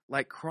look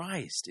like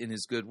Christ in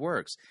his good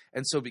works.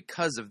 And so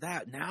because of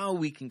that, now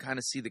we can kind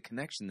of see the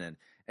connection then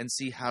and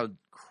see how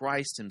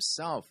Christ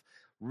himself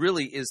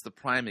really is the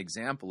prime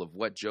example of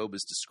what Job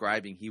is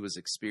describing he was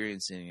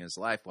experiencing in his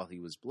life while he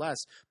was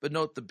blessed. But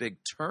note the big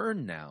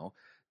turn now.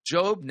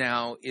 Job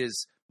now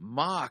is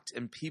mocked,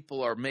 and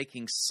people are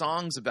making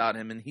songs about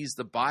him, and he's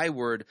the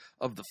byword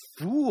of the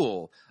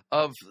fool,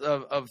 of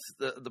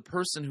the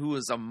person who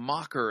is a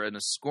mocker and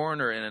a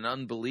scorner and an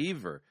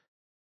unbeliever.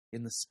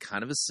 In this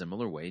kind of a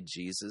similar way,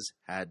 Jesus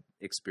had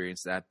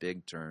experienced that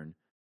big turn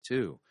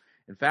too.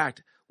 In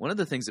fact, one of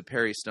the things that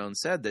Perry Stone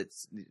said, that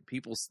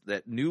people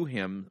that knew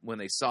him, when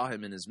they saw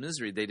him in his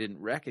misery, they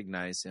didn't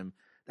recognize him.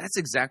 That's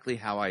exactly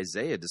how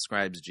Isaiah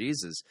describes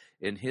Jesus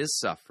in his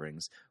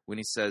sufferings, when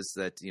he says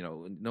that,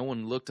 no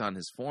one looked on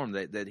his form,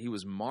 that he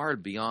was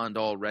marred beyond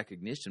all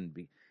recognition,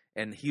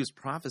 and he was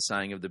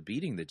prophesying of the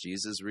beating that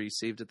Jesus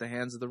received at the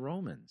hands of the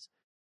Romans.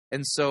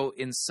 And so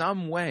in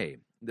some way,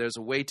 there's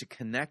a way to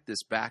connect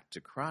this back to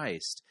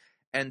Christ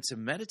and to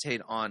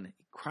meditate on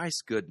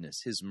Christ's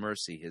goodness, his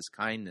mercy, his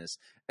kindness,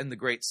 and the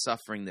great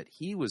suffering that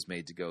he was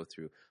made to go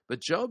through. But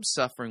Job's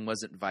suffering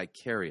wasn't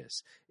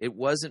vicarious. It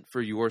wasn't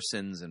for your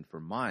sins and for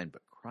mine,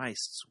 but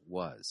Christ's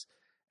was.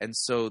 And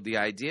so the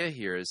idea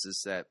here is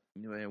that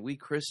we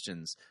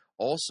Christians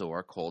also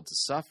are called to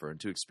suffer and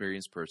to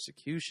experience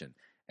persecution.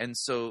 And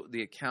so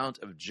the account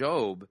of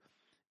Job,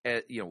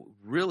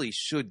 really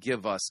should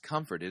give us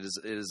comfort. It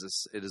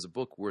is a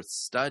book worth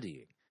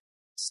studying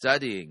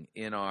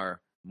in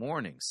our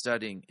mourning,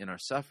 studying in our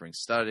suffering,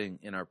 studying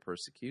in our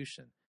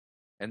persecution.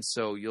 And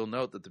so you'll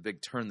note that the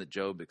big turn that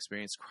Job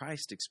experienced,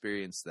 Christ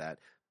experienced that,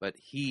 but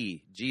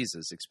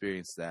Jesus,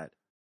 experienced that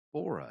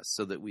for us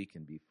so that we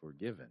can be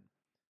forgiven.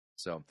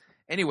 So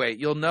anyway,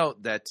 you'll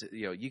note that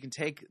you can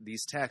take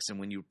these texts, and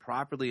when you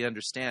properly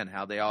understand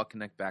how they all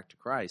connect back to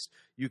Christ,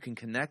 you can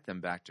connect them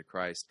back to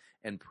Christ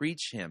and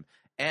preach him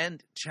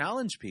and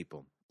challenge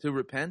people to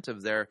repent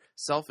of their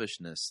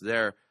selfishness,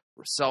 their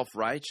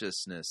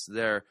self-righteousness,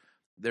 their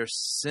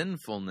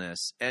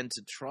sinfulness, and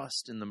to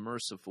trust in the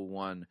merciful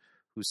one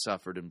who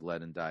suffered and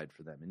bled and died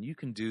for them. And you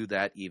can do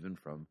that even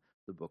from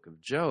the book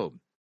of Job.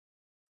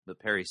 But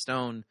Perry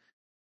Stone,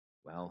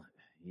 I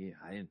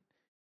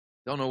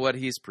don't know what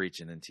he's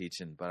preaching and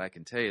teaching, but I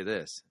can tell you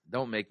this,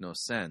 don't make no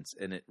sense.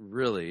 And it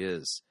really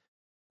is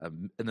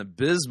an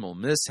abysmal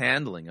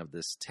mishandling of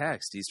this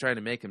text. He's trying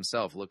to make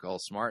himself look all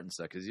smart and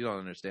stuff because you don't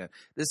understand.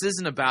 This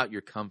isn't about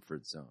your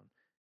comfort zone,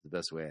 the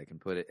best way I can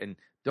put it. And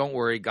don't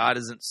worry, God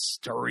isn't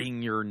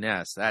stirring your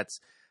nest. That's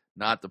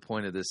not the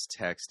point of this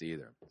text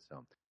either.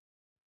 So,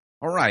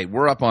 all right,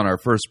 we're up on our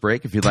first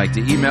break. If you'd like to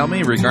email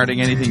me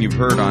regarding anything you've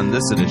heard on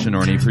this edition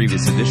or any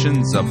previous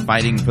editions of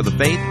Fighting for the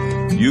Faith,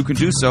 you can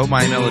do so.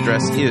 My email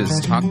address is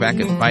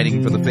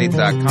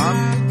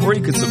talkback@fightingforthefaith.com, or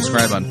you can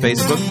subscribe on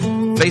Facebook,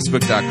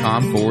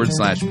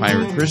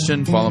 facebook.com/Pirate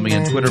Christian. Follow me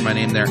on Twitter, my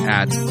name there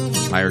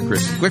 @Pirate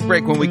Christian. Quick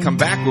break. When we come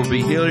back, we'll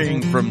be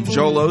hearing from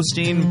Joel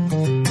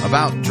Osteen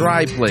about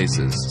dry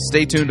places.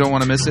 Stay tuned, don't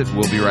want to miss it.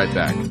 We'll be right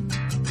back.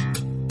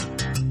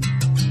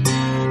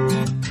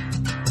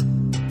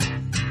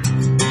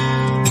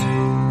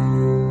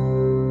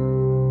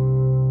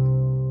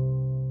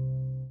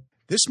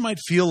 This might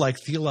feel like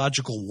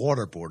theological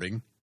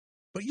waterboarding,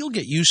 but you'll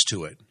get used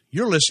to it.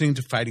 You're listening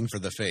to Fighting for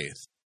the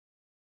Faith.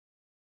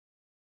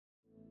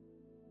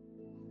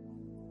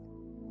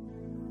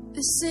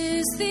 This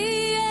is the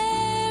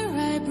air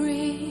I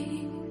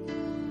breathe.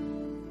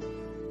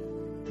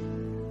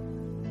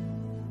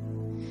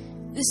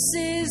 This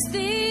is the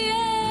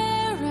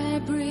air I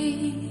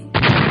breathe.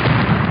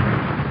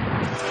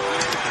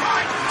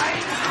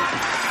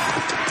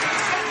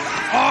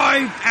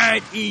 I've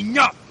had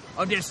enough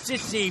of this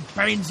sissy,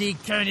 pansy,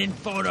 cannon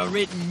fodder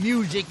written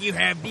music you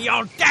have the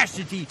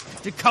audacity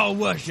to call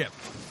worship.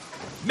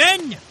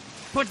 Men,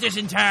 put this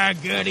entire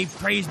girly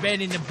praise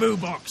band in the boo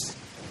box.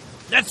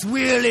 Let's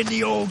wheel in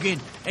the organ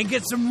and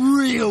get some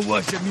real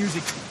worship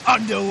music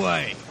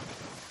underway.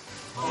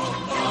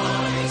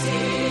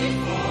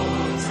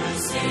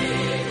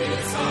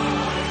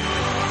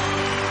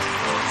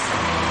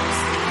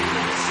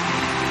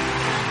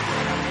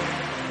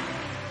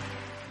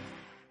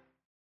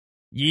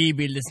 Ye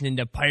be listening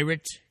to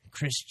Pirate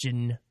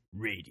Christian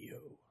Radio.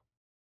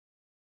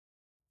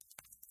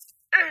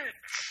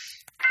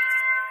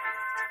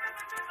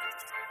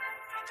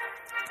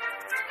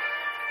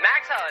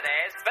 Max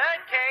Holliday's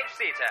Birdcage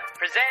Theater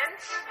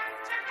presents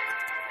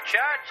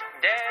Church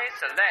des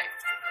Soleil.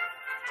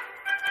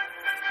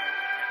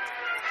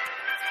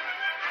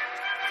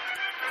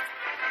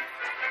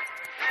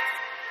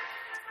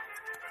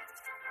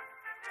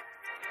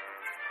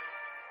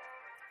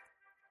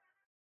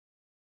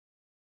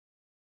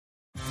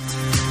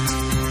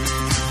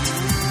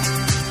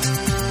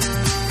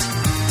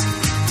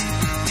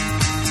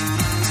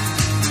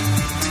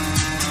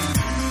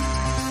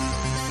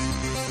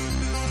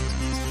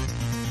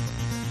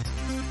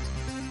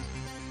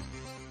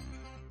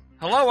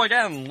 Hello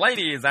again,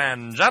 ladies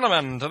and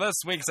gentlemen, to this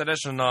week's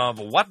edition of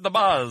What the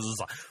Buzz,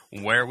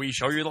 where we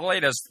show you the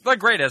latest, the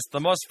greatest, the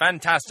most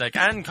fantastic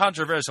and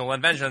controversial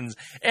inventions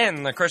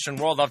in the Christian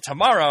world of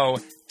tomorrow,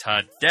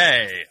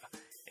 today.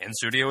 In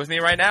studio with me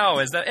right now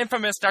is the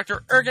infamous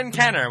Dr. Ergen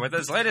Canner with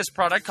his latest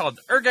product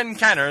called Ergen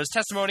Canner's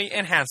Testimony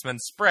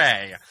Enhancement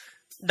Spray.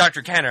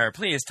 Dr. Canner,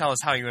 please tell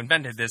us how you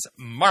invented this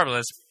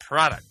marvelous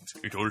product.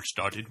 It all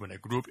started when I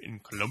grew up in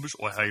Columbus,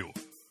 Ohio.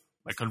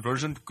 My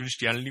conversion to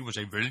Christianity was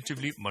a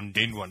relatively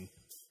mundane one.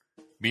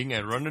 Being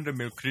a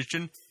run-of-the-mill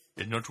Christian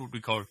is not what we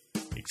call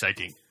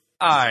exciting.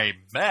 I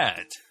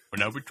bet.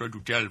 When I would try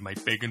to tell my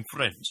pagan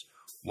friends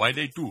why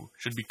they too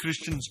should be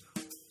Christians,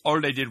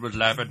 all they did was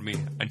laugh at me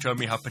and tell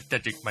me how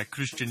pathetic my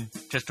Christian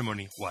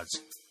testimony was.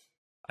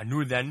 I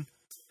knew then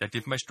that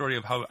if my story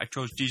of how I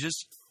chose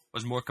Jesus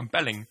was more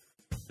compelling,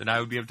 then I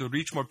would be able to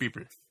reach more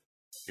people.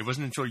 It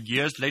wasn't until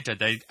years later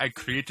that I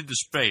created the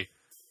spray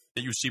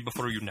that you see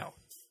before you now.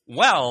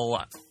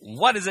 Well,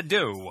 what does it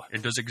do?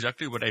 It does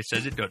exactly what I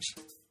says it does.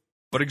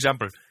 For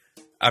example,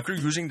 after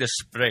using this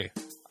spray,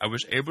 I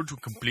was able to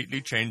completely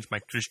change my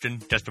Christian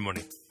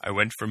testimony. I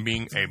went from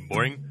being a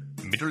boring,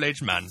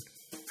 middle-aged man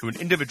to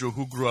an individual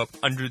who grew up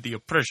under the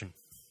oppression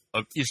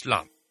of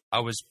Islam.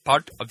 I was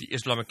part of the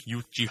Islamic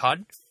Youth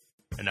Jihad,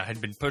 and I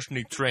had been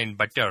personally trained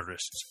by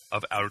terrorists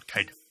of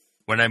Al-Qaeda.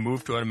 When I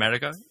moved to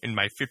America in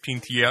my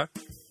 15th year,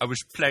 I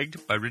was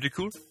plagued by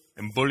ridicule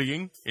and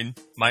bullying in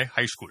my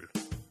high school.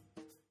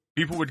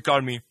 People would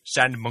call me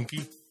Sand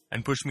Monkey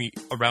and push me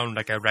around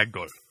like a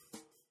ragdoll.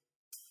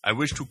 I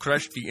wished to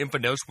crush the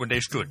infidels where they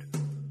stood.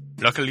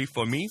 Luckily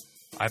for me,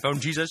 I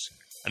found Jesus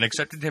and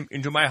accepted him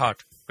into my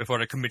heart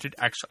before I committed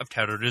acts of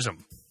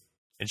terrorism.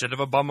 Instead of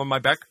a bomb on my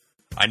back,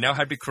 I now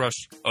had the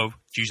cross of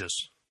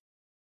Jesus.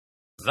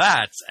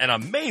 That's an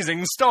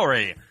amazing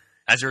story.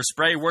 Has your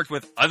spray worked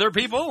with other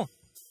people?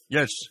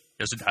 Yes,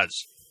 it has.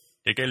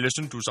 Take a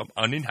listen to some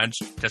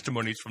unenhanced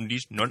testimonies from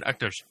these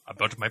non-actors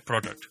about my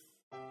product.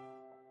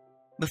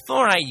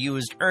 Before I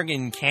used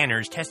Ergen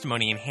Canner's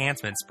Testimony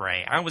Enhancement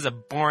Spray, I was a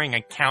boring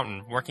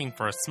accountant working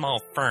for a small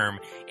firm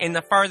in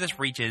the farthest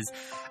reaches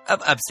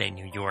of upstate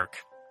New York.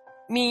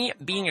 Me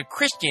being a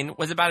Christian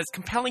was about as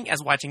compelling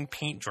as watching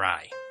paint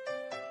dry.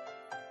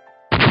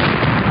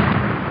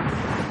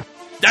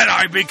 Then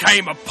I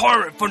became a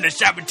pirate from the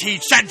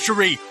 17th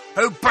century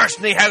who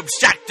personally helped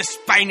sack the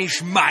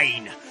Spanish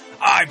Main.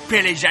 I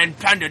pillaged and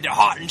plundered the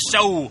heart and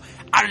soul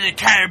out of the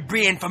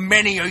Caribbean for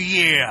many a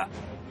year.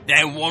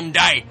 Then one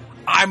day,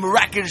 I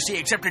miraculously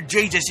accepted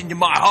Jesus into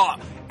my heart,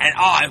 and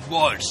I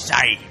was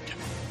saved.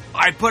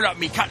 I put up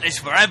me cutlass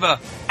forever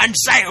and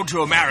sailed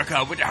to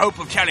America with the hope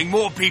of telling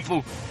more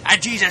people,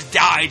 and Jesus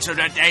died so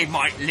that they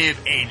might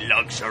live in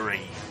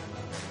luxury.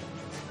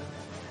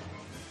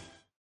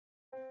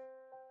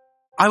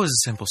 I was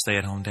a simple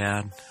stay-at-home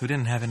dad who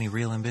didn't have any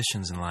real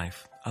ambitions in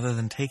life other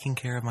than taking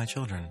care of my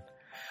children.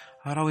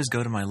 I'd always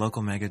go to my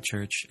local mega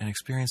church and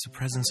experience the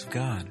presence of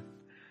God.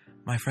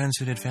 My friends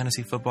who did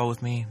fantasy football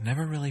with me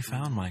never really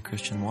found my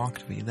Christian walk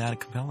to be that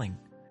compelling.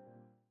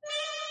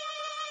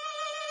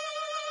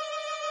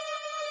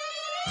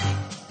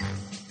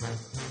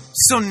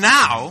 So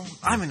now,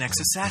 I'm an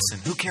ex-assassin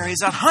who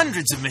carries out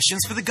hundreds of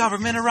missions for the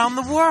government around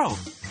the world.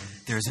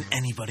 There isn't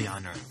anybody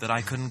on Earth that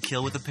I couldn't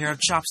kill with a pair of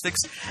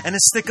chopsticks and a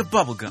stick of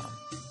bubblegum.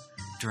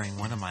 During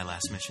one of my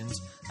last missions,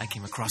 I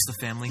came across the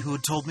family who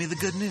had told me the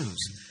good news,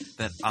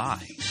 that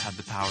I had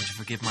the power to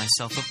forgive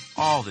myself of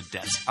all the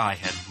debts I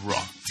had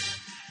wrought.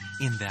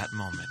 In that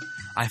moment,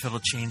 I felt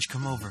a change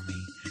come over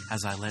me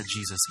as I led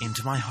Jesus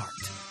into my heart,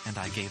 and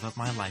I gave up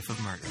my life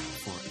of murder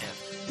forever.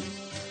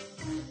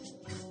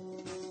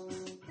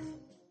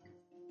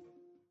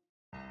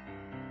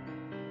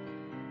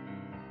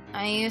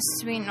 I used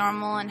to be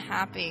normal and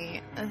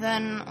happy.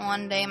 Then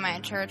one day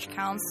my church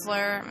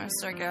counselor,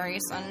 Mr. Gary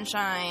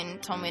Sunshine,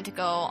 told me to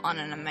go on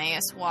an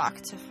Emmaus walk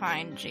to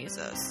find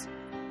Jesus.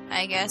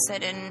 I guess I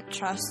didn't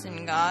trust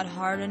in God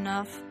hard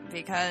enough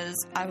because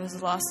I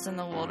was lost in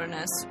the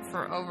wilderness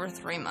for over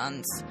 3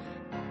 months.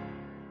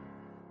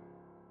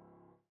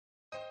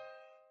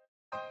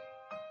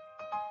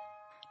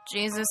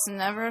 Jesus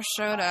never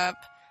showed up,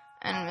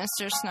 and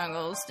Mr.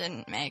 Snuggles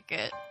didn't make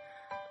it.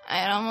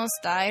 I had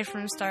almost died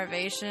from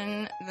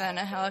starvation, then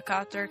a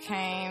helicopter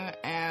came,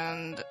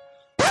 and...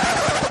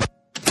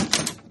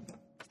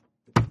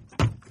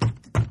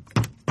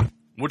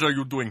 What are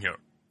you doing here?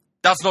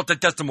 That's not the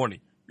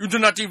testimony. You do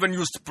not even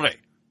use spray.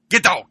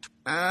 Get out!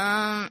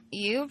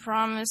 You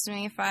promised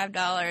me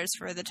 $5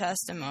 for the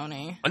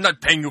testimony. I'm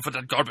not paying you for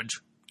that garbage.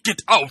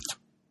 Get out!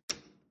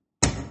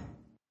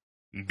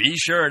 Be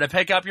sure to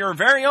pick up your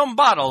very own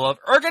bottle of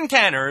Ergen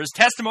Canner's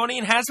Testimony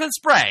Enhancement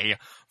Spray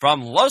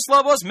from Los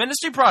Lobos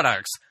Ministry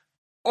Products.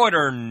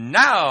 Order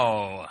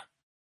now!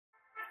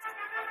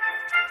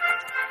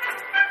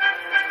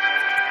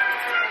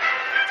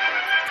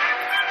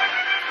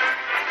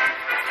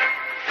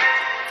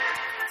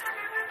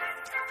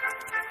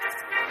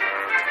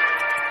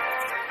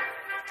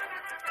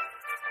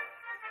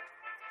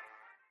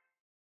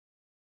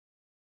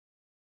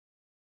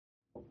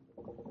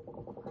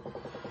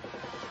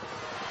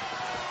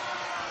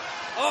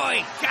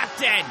 Oi,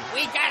 Captain,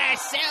 we got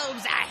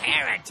ourselves a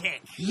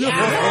heretic.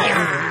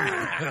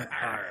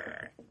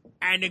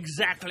 And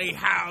exactly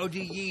how do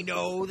ye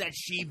know that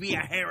she be a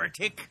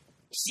heretic?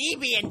 She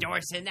be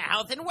endorsing the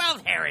health and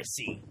wealth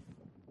heresy.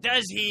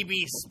 Does he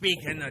be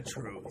speaking the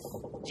truth?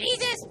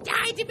 Jesus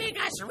died to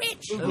make us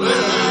rich.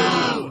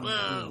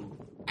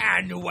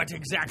 And what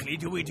exactly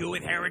do we do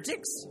with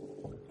heretics?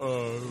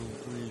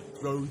 We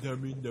throw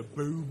them in the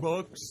boo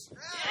box.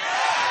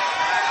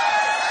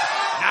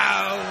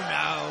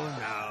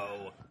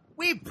 No.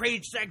 We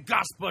preach the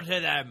gospel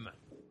to them.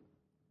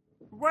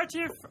 What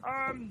if,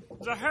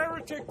 the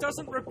heretic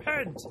doesn't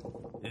repent?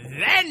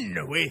 Then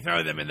we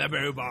throw them in the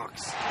boo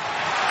box.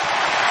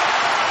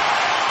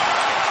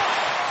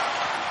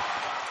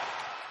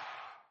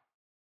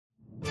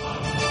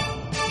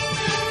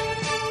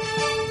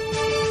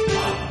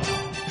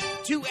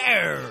 To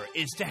err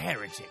is to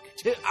heretic.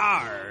 To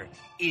R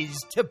is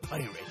to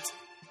pirate.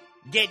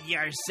 Get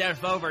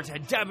yourself over to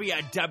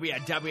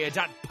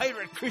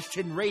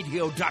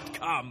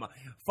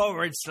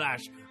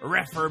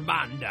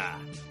www.piratechristianradio.com/Reformanda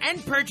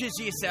and purchase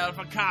yourself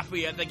a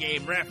copy of the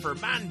game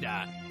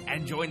Reformanda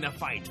and join the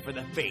fight for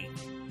the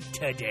faith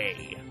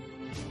today.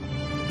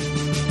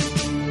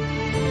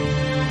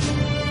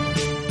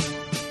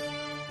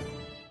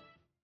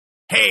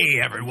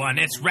 Hey everyone,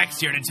 it's Rex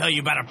here to tell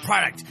you about a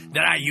product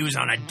that I use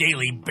on a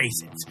daily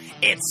basis.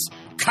 It's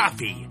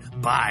coffee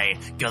by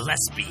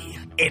Gillespie.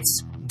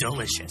 It's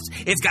delicious.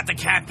 It's got the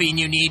caffeine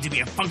you need to be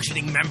a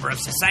functioning member of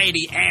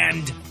society,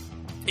 and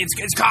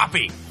it's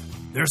coffee.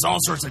 There's all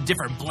sorts of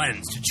different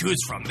blends to choose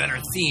from that are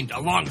themed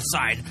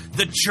alongside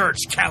the church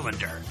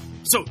calendar.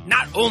 So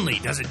not only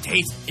does it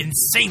taste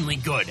insanely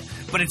good,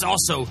 but it's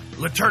also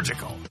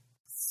liturgical.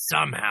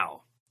 Somehow.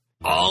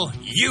 All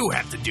you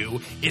have to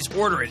do is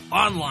order it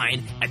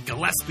online at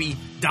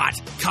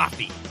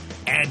Gillespie.coffee,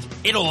 and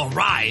it'll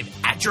arrive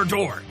at your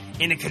door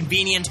in a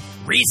convenient,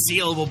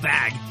 resealable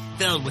bag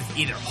filled with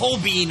either whole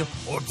bean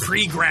or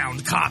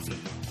pre-ground coffee.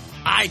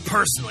 I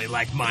personally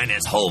like mine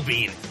as whole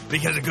bean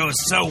because it goes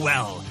so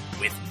well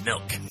with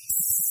milk.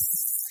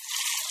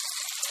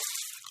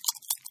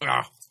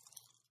 Now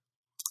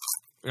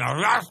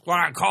that's what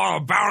I call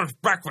a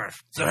balanced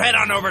breakfast. So head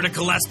on over to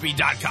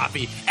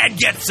Gillespie.coffee and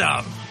get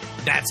some.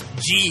 That's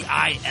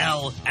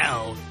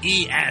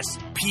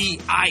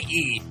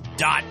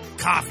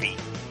GILLESPIE.coffee.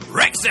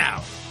 Rex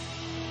out.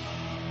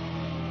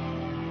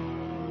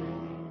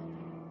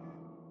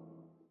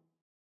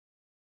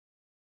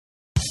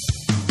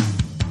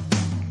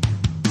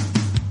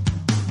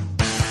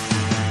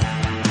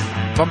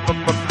 Bum,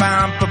 bum, bum,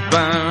 bum, bum,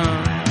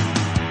 bum.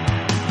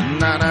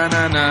 Na na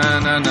na na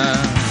na na.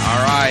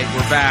 All right,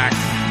 we're back.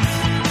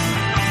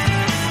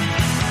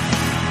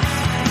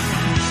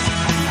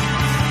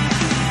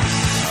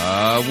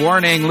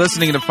 Warning,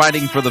 listening to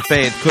Fighting for the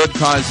Faith could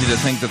cause you to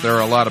think that there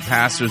are a lot of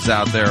pastors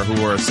out there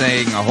who are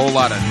saying a whole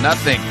lot of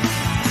nothing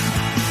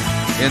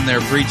in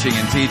their preaching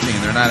and teaching.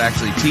 They're not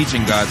actually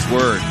teaching God's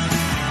Word.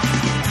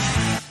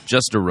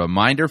 Just a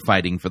reminder,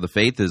 Fighting for the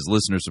Faith is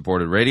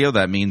listener-supported radio.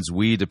 That means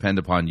we depend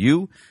upon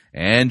you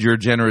and your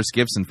generous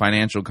gifts and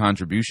financial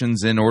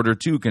contributions in order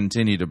to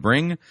continue to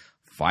bring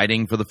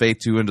Fighting for the Faith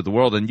to into the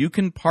world. And you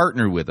can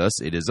partner with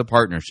us. It is a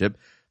partnership.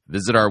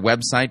 Visit our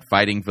website,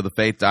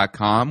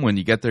 fightingforthefaith.com. When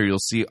you get there, you'll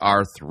see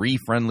our 3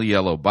 friendly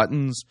yellow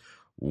buttons.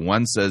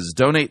 One says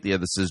donate, the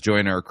other says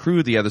join our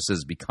crew, the other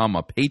says become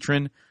a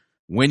patron.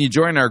 When you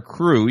join our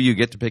crew, you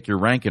get to pick your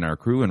rank in our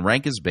crew, and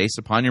rank is based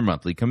upon your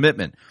monthly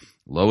commitment.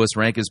 Lowest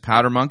rank is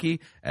Powder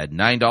Monkey at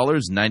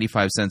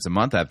 $9.95 a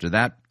month. After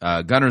that,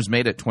 Gunner's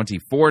Mate at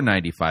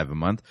 $24.95 a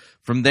month.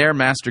 From there,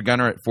 Master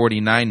Gunner at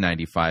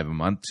 $49.95 a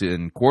month,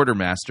 and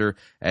Quartermaster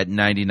at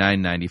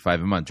 $99.95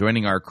 a month.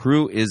 Joining our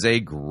crew is a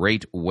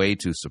great way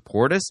to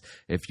support us.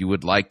 If you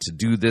would like to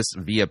do this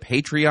via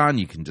Patreon,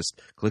 you can just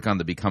click on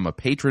the Become a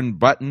Patron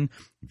button.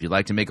 If you'd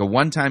like to make a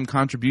one-time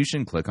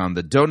contribution, click on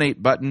the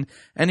Donate button.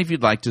 And if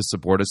you'd like to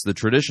support us the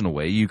traditional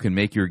way, you can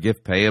make your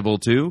gift payable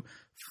to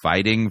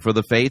Fighting for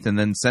the Faith, and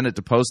then send it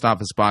to Post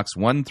Office Box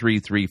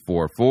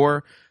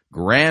 13344,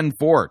 Grand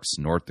Forks,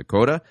 North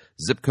Dakota,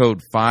 zip code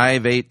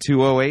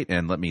 58208.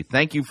 And let me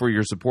thank you for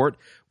your support.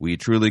 We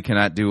truly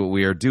cannot do what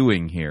we are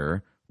doing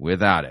here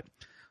without it.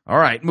 All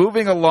right,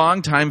 moving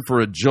along, time for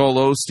a Joel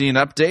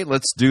Osteen update.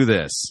 Let's do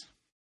this.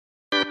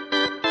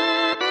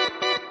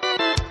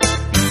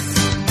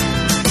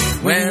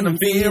 When I'm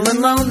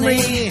feeling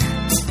lonely,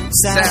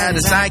 sad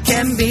as I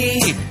can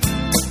be,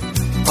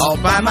 all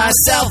by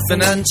myself,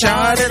 an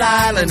uncharted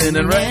island in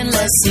an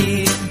endless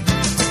sea.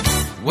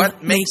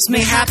 What makes me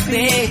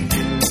happy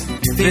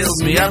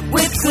fills me up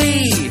with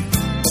glee.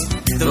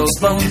 Those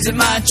bones in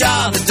my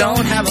jaw that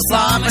don't have a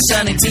flaw, my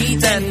shiny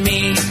teeth and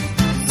me.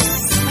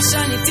 My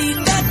shiny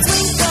teeth that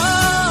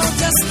twinkle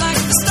just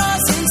like the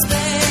stars in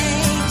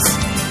space.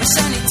 My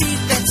shiny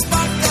teeth that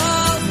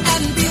sparkle,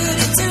 adding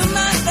beauty to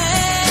my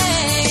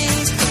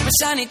face. My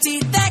shiny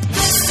teeth that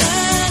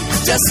glisten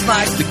just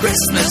like the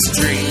Christmas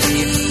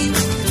tree.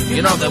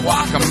 You know they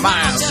walk a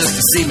mile just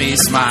to see me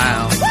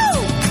smile.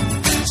 Woo!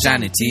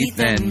 Shiny teeth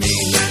and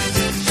me.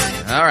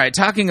 All right,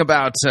 talking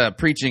about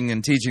preaching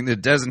and teaching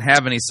that doesn't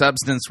have any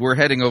substance, we're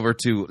heading over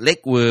to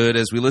Lakewood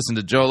as we listen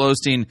to Joel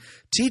Osteen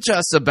teach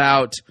us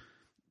about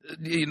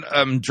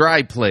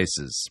dry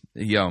places.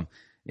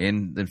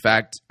 In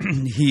fact,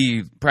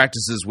 he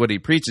practices what he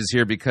preaches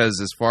here because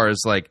as far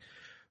as like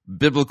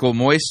biblical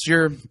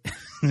moisture,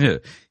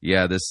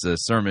 yeah, this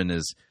sermon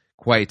is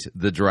quite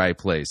the dry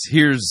place.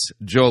 Here's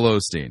Joel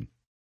Osteen.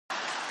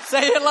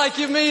 Say it like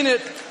you mean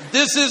it.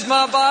 This is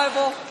my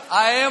Bible.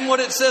 I am what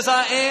it says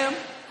I am.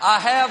 I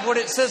have what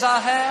it says I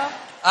have.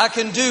 I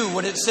can do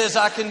what it says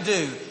I can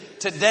do.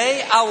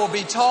 Today I will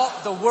be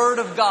taught the Word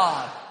of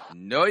God.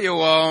 No, you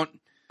won't.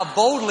 I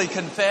boldly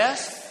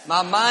confess.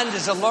 My mind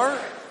is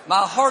alert.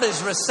 My heart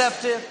is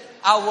receptive.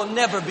 I will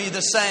never be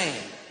the same.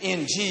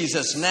 In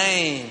Jesus'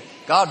 name,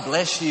 God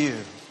bless you.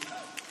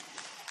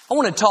 I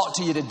want to talk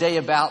to you today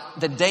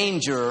about the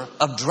danger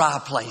of dry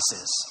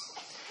places.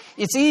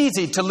 It's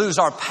easy to lose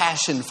our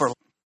passion for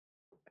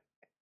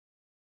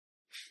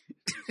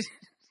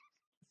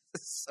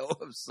so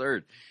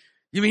absurd.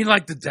 You mean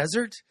like the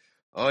desert?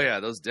 Oh yeah,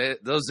 those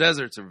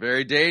deserts are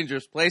very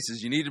dangerous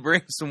places. You need to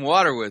bring some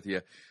water with you.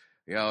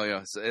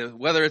 So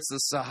whether it's the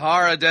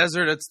Sahara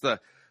Desert, it's the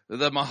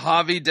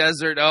Mojave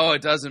Desert. Oh,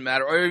 it doesn't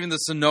matter. Or even the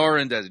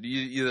Sonoran Desert.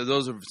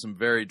 Those are some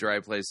very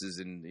dry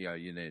places, and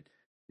you need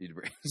to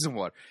bring some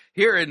water.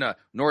 Here in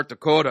North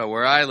Dakota,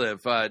 where I live,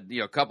 a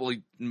couple of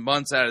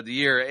months out of the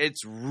year,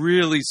 it's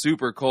really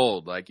super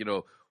cold,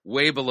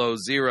 way below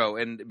zero,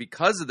 and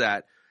because of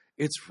that,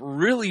 it's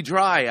really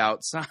dry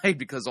outside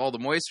because all the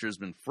moisture has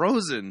been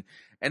frozen,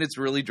 and it's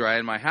really dry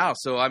in my house.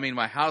 So,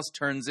 my house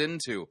turns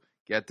into,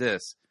 get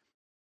this,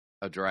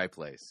 a dry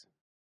place.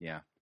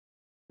 Yeah,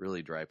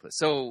 really dry place.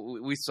 So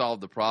we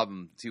solved the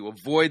problem to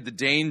avoid the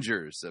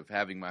dangers of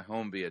having my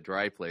home be a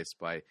dry place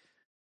by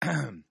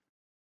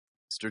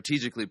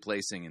strategically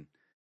placing in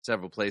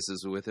several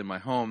places within my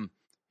home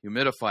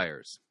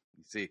humidifiers.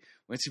 You see,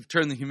 once you've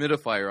turned the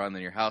humidifier on,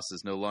 then your house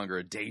is no longer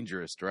a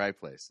dangerous dry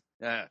place.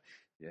 Yeah.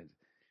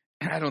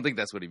 I don't think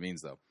that's what he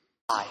means, though.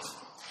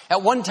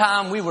 At one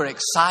time, we were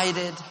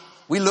excited.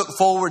 We looked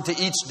forward to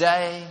each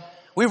day.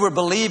 We were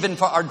believing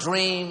for our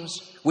dreams.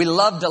 We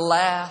loved to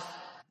laugh.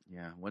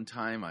 Yeah, one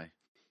time I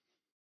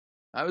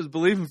was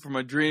believing for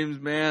my dreams,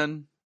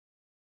 man.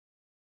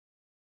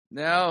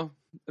 Now,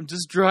 I'm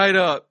just dried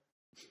up.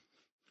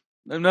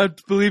 I'm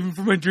not believing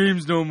for my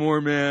dreams no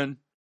more, man.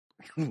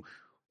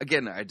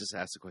 Again, I just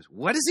asked the question,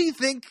 what does he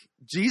think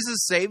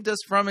Jesus saved us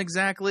from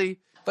exactly?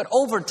 But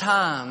over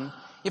time,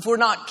 if we're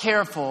not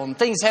careful and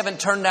things haven't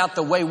turned out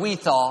the way we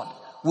thought,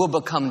 we'll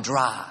become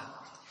dry.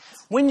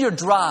 When you're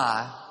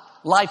dry,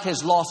 life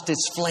has lost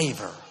its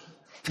flavor.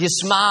 You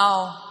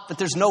smile, but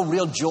there's no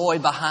real joy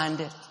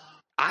behind it.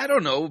 I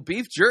don't know.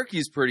 Beef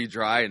jerky's pretty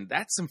dry, and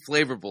that's some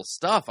flavorful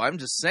stuff. I'm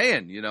just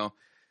saying, You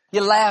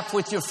laugh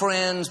with your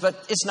friends,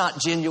 but it's not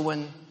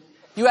genuine.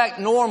 You act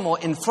normal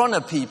in front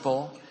of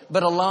people,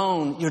 but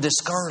alone you're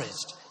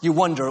discouraged. You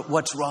wonder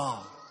what's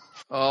wrong.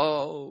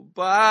 All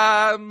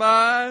by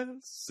myself.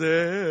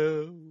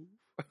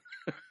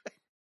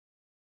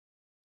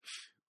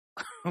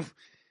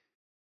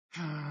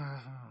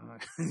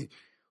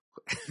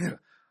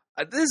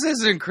 This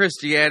isn't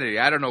Christianity.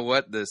 I don't know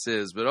what this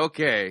is, but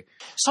okay.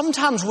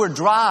 Sometimes we're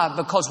dry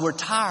because we're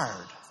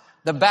tired.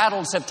 The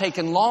battles have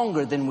taken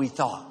longer than we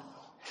thought.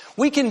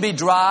 We can be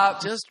dry.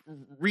 Just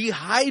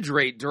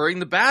rehydrate during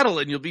the battle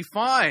and you'll be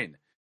fine.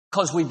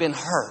 Because we've been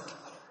hurt.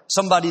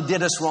 Somebody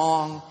did us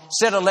wrong.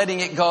 Instead of letting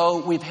it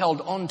go, we've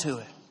held on to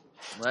it.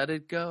 Let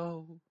it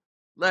go.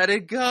 Let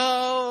it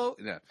go.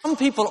 No. Some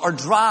people are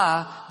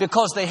dry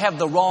because they have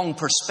the wrong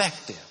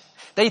perspective.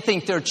 They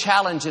think their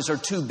challenges are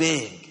too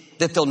big,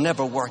 that they'll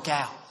never work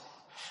out.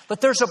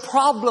 But there's a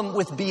problem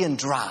with being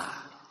dry.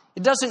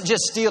 It doesn't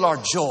just steal our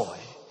joy.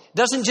 It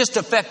doesn't just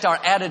affect our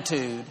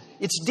attitude.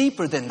 It's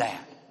deeper than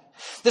that.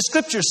 The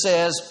scripture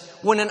says,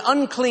 when an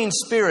unclean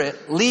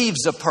spirit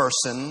leaves a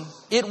person,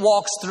 it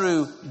walks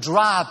through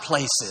dry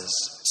places,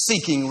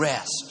 seeking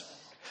rest.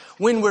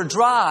 When we're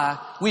dry,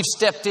 we've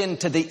stepped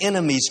into the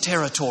enemy's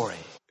territory.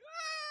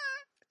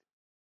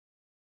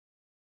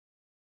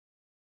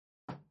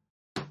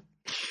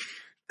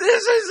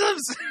 This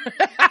is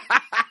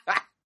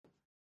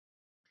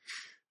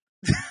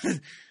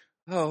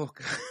oh,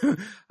 God.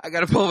 I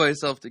gotta pull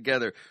myself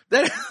together.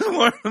 That is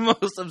one of the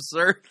most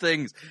absurd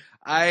things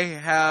I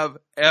have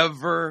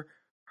ever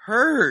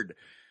heard.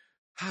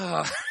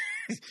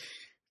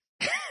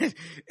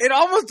 It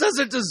almost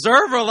doesn't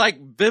deserve a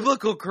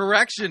biblical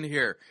correction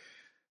here.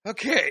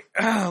 Okay,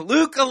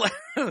 Luke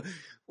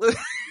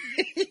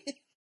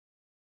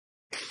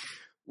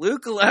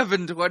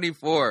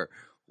 11:24.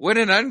 When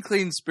an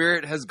unclean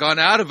spirit has gone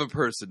out of a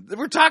person.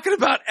 We're talking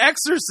about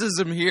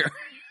exorcism here.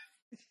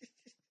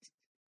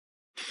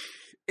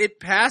 It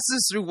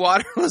passes through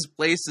waterless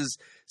places,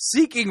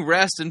 seeking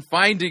rest and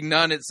finding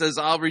none. It says,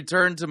 I'll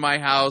return to my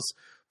house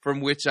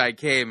from which I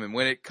came. And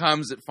when it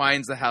comes, it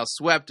finds the house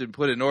swept and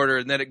put in order.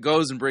 And then it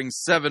goes and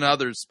brings 7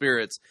 other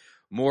spirits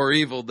more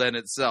evil than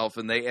itself.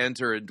 And they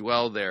enter and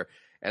dwell there.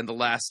 And the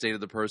last state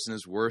of the person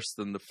is worse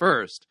than the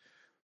first.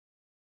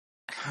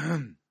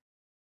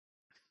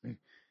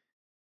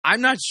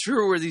 I'm not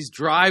sure where these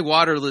dry,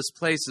 waterless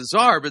places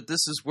are, but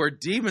this is where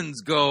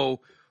demons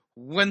go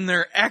when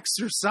they're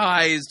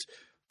exorcised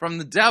from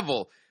the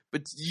devil.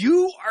 But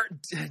you are,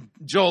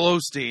 Joel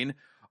Osteen,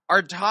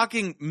 are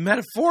talking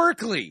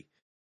metaphorically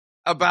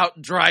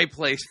about dry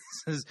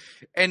places.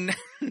 And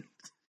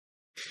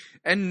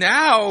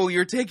now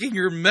you're taking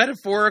your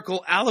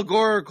metaphorical,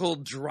 allegorical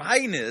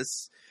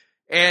dryness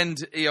and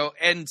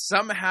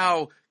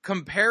somehow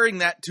comparing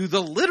that to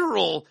the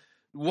literal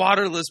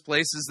waterless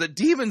places that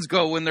demons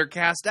go when they're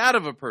cast out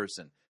of a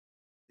person.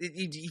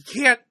 You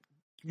can't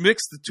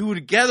mix the two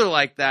together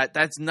like that.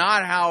 That's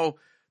not how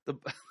the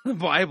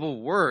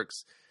Bible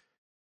works.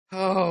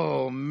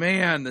 Oh,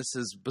 man, this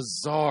is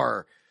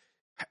bizarre.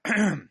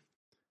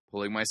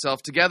 Pulling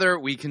myself together,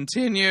 we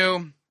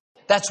continue.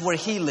 That's where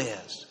he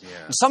lives.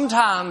 Yeah.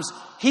 Sometimes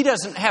he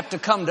doesn't have to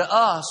come to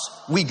us,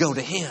 we go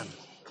to him.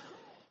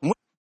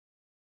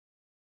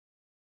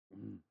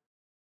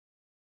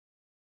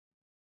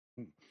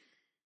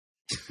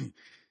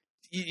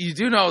 You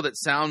do know that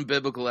sound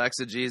biblical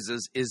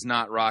exegesis is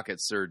not rocket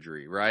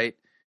surgery, right?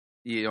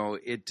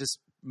 It just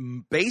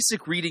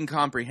basic reading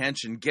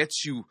comprehension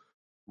gets you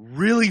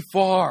really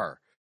far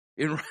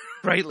in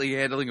rightly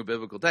handling a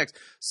biblical text.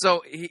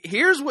 So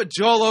here's what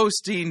Joel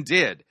Osteen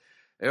did.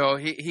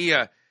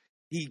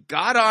 He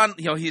got on.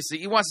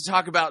 He wants to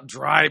talk about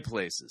dry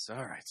places. All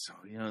right,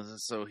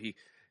 so he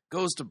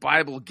goes to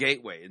Bible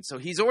Gateway, and so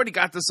he's already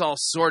got this all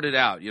sorted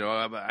out.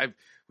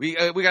 We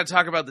got to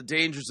talk about the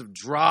dangers of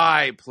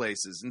dry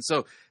places. And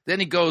so then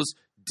he goes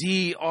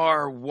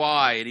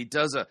DRY, and he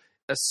does a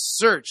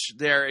search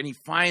there, and he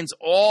finds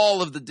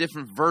all of the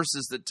different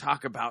verses that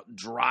talk about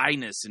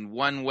dryness in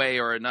one way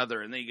or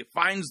another. And then he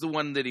finds the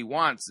one that he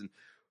wants and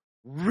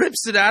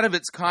rips it out of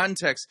its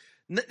context.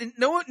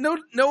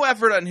 No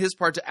effort on his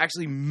part to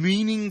actually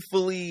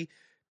meaningfully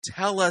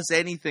tell us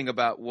anything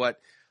about what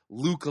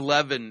Luke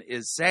 11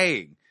 is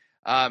saying.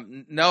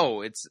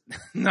 No, it's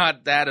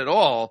not that at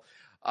all.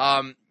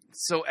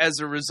 So as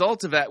a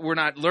result of that, we're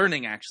not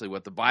learning actually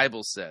what the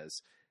Bible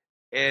says.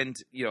 And,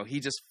 he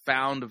just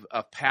found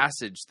a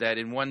passage that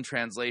in one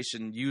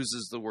translation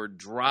uses the word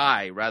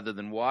dry rather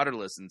than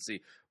waterless. And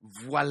see,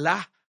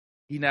 voila,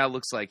 he now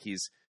looks like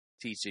he's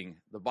teaching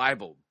the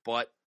Bible.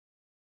 But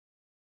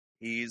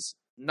he's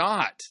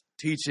not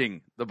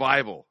teaching the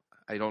Bible.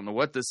 I don't know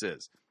what this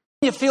is.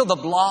 You feel the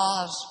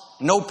blahs,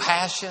 no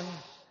passion.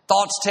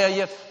 Thoughts tell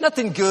you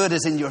nothing good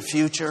is in your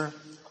future.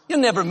 You'll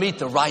never meet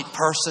the right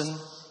person.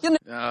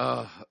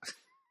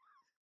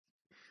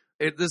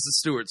 This is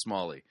Stuart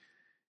Smalley.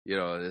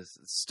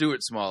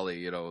 Stuart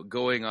Smalley,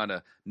 going on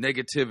a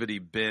negativity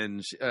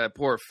binge.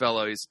 Poor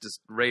fellow, he's just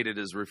raided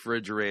his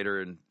refrigerator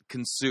and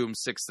consumed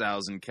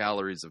 6,000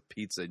 calories of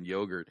pizza and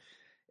yogurt.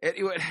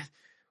 Anyway,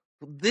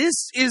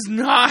 this is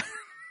not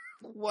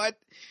what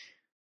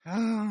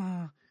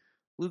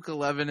Luke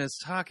 11 is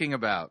talking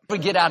about.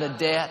 Get out of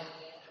debt.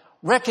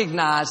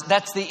 Recognize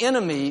that's the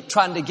enemy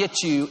trying to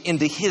get you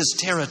into his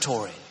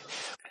territory.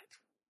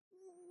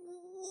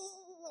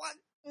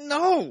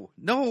 No.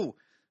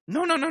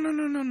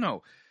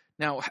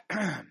 Now,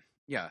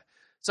 yeah.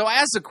 So I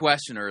asked a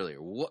question earlier.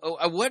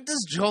 What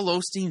does Joel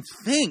Osteen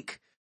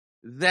think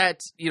that,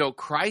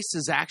 Christ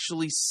has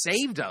actually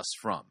saved us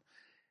from?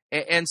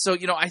 And so,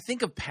 I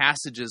think of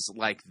passages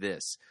like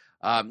this,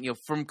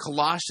 from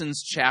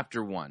Colossians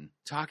chapter 1,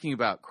 talking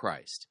about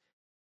Christ.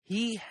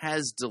 He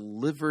has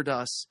delivered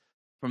us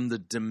from the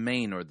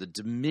domain or the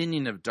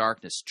dominion of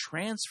darkness,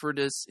 transferred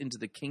us into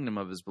the kingdom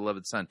of his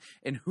beloved Son,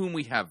 in whom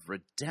we have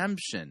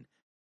redemption.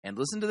 And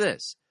listen to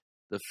this,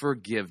 the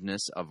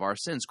forgiveness of our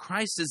sins.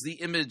 Christ is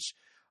the image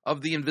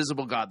of the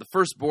invisible God, the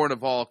firstborn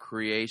of all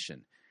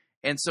creation.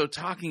 And so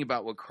talking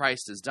about what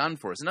Christ has done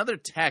for us. Another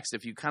text,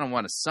 if you kind of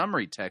want a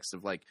summary text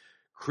of like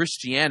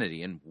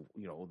Christianity and,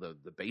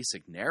 the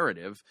basic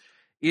narrative,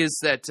 is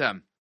that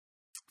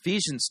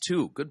Ephesians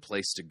 2, good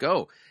place to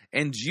go.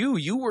 And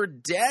you were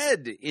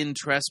dead in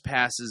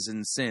trespasses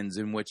and sins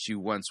in which you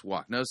once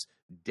walked. Notice,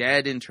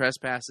 dead in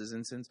trespasses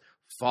and sins,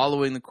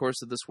 following the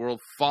course of this world,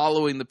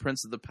 following the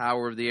prince of the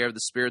power of the air, the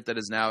spirit that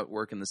is now at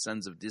work in the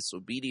sons of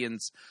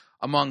disobedience,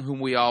 among whom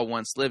we all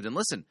once lived. And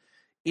listen,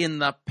 in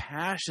the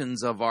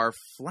passions of our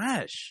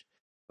flesh.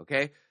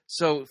 Okay?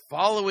 So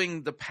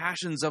following the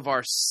passions of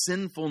our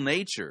sinful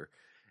nature,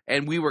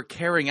 and we were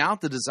carrying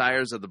out the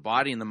desires of the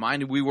body and the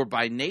mind, and we were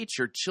by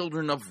nature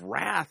children of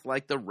wrath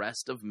like the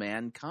rest of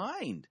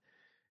mankind.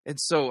 And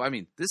so,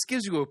 this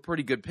gives you a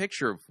pretty good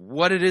picture of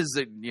what it is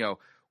that,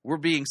 we're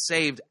being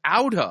saved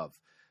out of.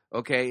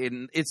 Okay?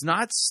 And it's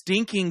not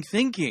stinking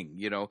thinking,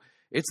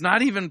 It's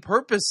not even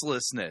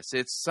purposelessness.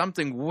 It's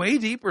something way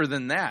deeper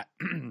than that.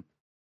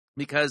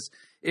 Because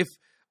if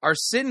our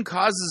sin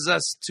causes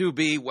us to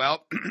be,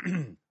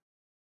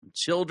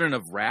 children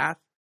of wrath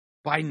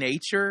by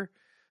nature,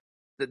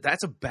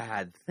 that's a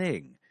bad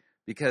thing.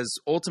 Because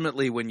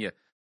ultimately, when you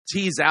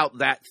tease out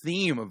that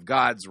theme of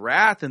God's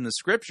wrath in the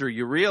scripture,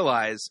 you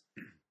realize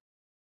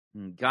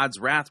God's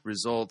wrath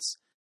results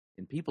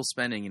in people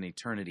spending an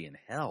eternity in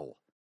hell.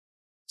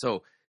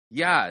 So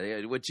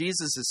Yeah, what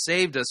Jesus has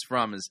saved us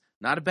from is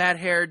not a bad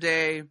hair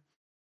day,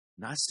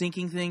 not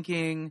stinking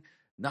thinking,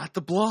 not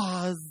the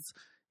blahs,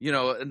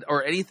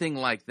 or anything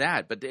like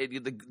that. But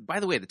by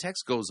the way, the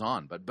text goes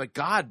on. But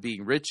God,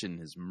 being rich in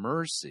his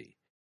mercy,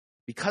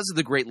 because of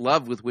the great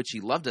love with which he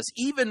loved us,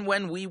 even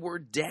when we were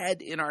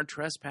dead in our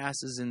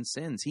trespasses and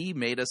sins, he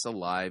made us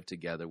alive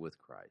together with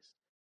Christ.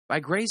 By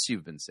grace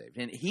you've been saved.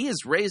 And he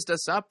has raised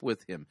us up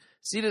with him,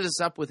 seated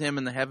us up with him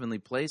in the heavenly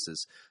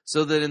places,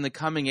 so that in the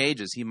coming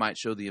ages he might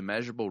show the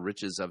immeasurable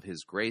riches of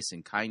his grace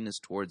and kindness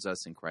towards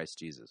us in Christ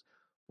Jesus.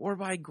 For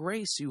by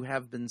grace you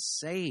have been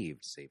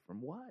saved. Saved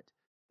from what?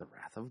 The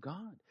wrath of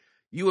God.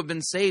 You have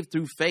been saved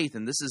through faith,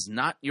 and this is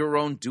not your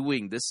own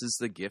doing. This is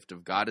the gift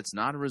of God. It's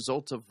not a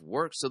result of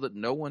work, so that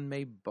no one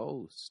may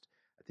boast.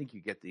 I think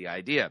you get the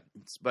idea.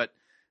 But,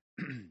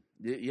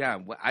 yeah,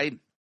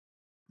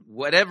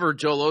 whatever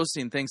Joel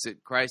Osteen thinks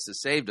that Christ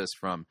has saved us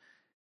from,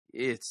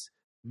 it's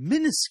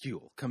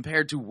minuscule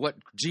compared to what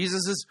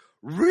Jesus has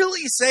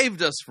really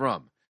saved us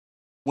from.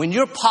 When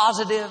you're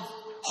positive,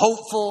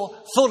 hopeful,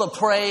 full of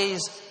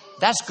praise,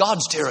 that's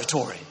God's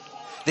territory.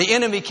 The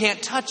enemy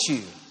can't touch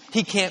you.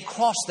 He can't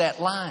cross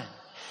that line.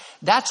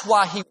 That's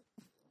why he...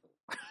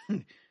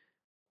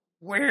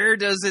 Where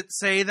does it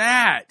say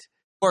that?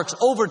 Works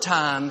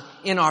overtime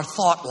in our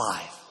thought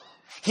life.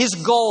 His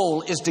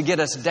goal is to get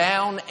us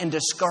down and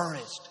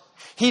discouraged.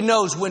 He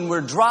knows when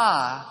we're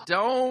dry...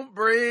 Don't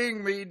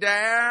bring me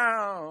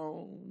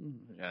down.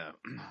 Yeah.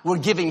 We're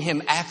giving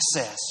him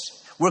access.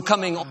 We're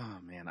coming... Oh,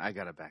 man, I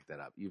got to back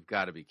that up. You've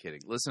got to be kidding.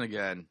 Listen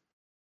again.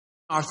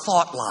 Our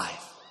thought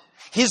life.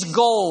 His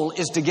goal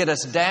is to get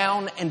us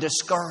down and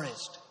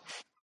discouraged.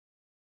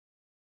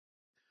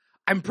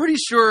 I'm pretty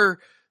sure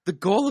the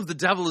goal of the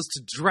devil is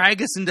to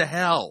drag us into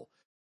hell.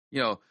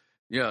 I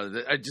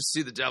just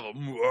see the devil.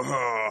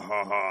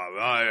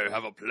 I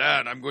have a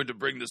plan. I'm going to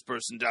bring this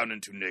person down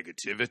into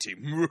negativity.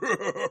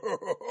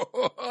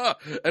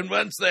 And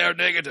once they are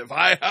negative,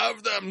 I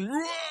have them.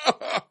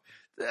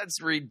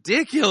 That's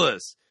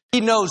ridiculous. He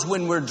knows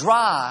when we're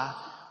dry,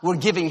 we're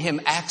giving him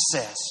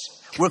access.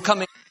 We're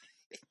coming...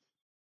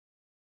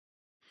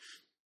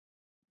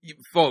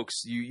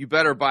 Folks, you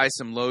better buy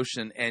some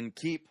lotion and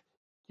keep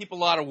a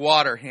lot of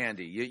water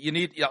handy. You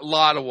need a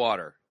lot of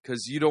water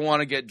because you don't want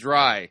to get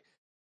dry.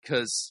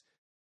 Because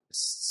as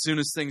soon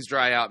as things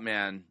dry out,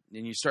 man,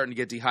 and you're starting to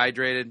get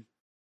dehydrated,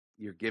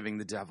 you're giving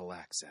the devil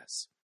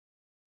access.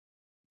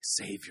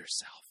 Save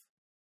yourself.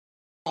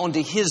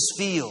 Onto his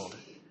field.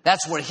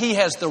 That's where he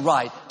has the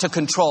right to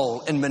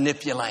control and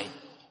manipulate.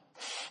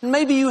 And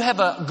maybe you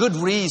have a good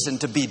reason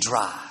to be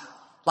dry.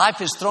 Life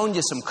has thrown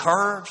you some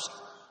curves.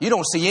 You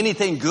don't see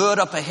anything good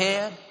up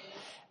ahead.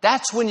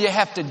 That's when you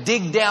have to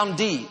dig down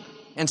deep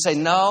and say,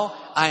 no,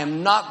 I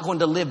am not going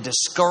to live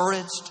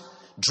discouraged,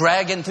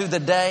 dragging through the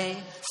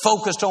day,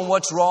 focused on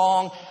what's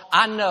wrong.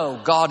 I know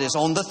God is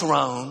on the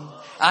throne.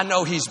 I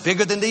know he's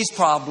bigger than these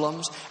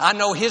problems. I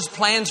know his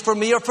plans for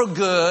me are for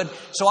good.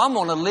 So I'm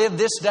going to live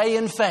this day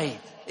in faith,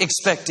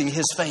 expecting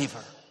his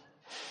favor.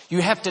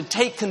 You have to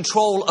take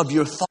control of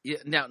your thoughts. Yeah,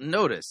 now,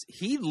 notice,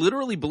 he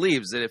literally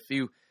believes that if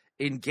you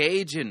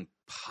engage in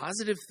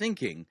positive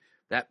thinking,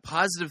 that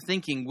positive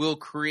thinking will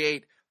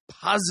create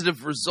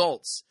positive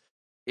results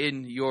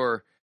in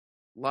your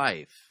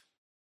life.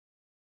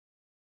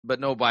 But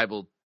no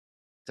Bible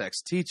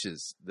text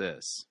teaches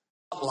this.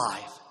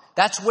 Life.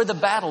 That's where the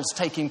battle's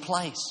taking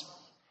place.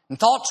 And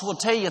thoughts will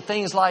tell you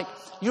things like,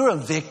 you're a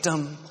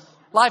victim.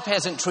 Life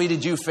hasn't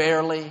treated you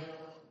fairly.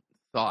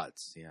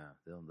 Thoughts, yeah.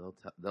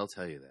 They'll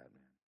tell you that,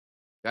 man.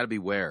 Got to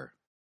beware.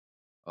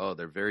 Oh,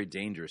 they're very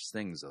dangerous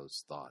things,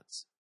 those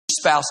thoughts.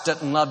 Spouse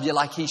doesn't love you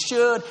like he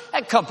should.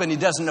 That company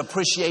doesn't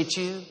appreciate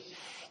you.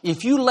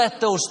 If you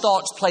let those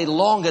thoughts play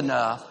long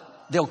enough,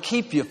 they'll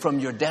keep you from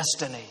your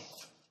destiny.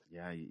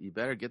 Yeah, you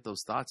better get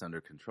those thoughts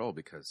under control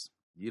because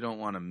you don't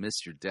want to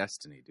miss your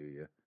destiny, do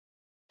you?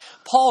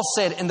 Paul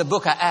said in the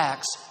book of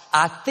Acts,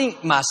 I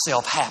think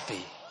myself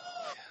happy.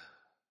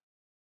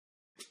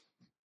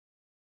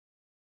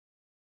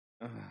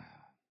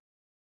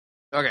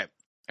 Okay,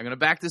 I'm going to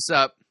back this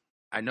up.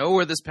 I know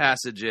where this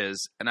passage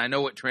is, and I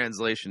know what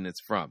translation it's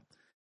from.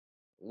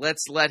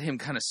 Let's let him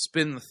kind of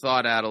spin the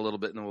thought out a little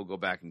bit, and then we'll go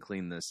back and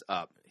clean this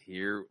up.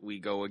 Here we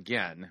go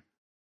again.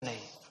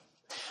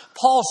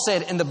 Paul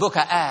said in the book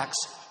of Acts,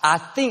 I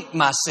think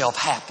myself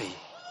happy.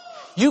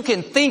 You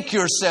can think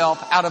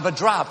yourself out of a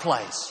dry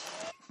place.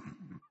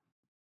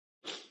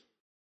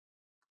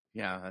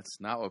 Yeah,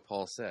 that's not what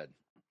Paul said.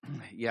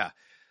 Yeah.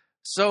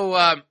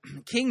 So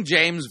King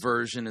James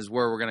Version is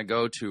where we're going to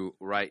go to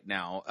right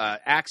now.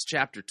 Acts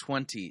chapter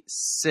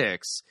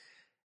 26.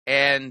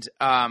 And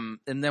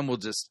then we'll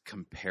just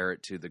compare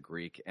it to the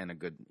Greek and a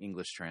good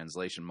English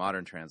translation,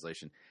 modern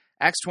translation.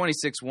 Acts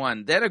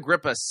 26:1. Then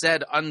Agrippa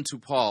said unto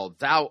Paul,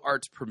 Thou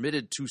art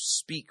permitted to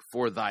speak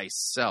for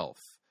thyself.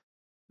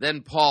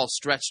 Then Paul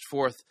stretched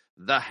forth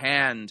the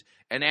hand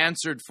and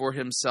answered for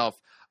himself,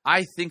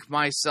 I think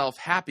myself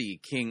happy,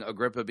 King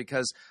Agrippa,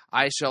 because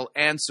I shall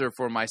answer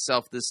for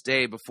myself this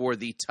day before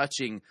thee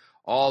touching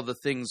all the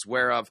things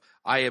whereof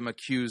I am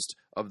accused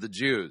of the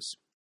Jews.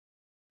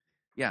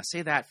 Yeah,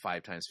 say that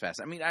 5 times fast.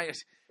 I mean,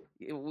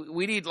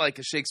 we need like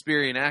a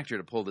Shakespearean actor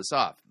to pull this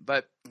off.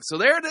 But so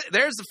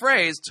there's the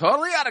phrase,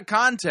 totally out of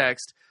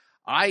context.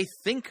 I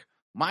think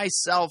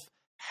myself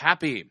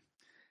happy.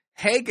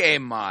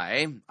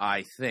 Hegemai,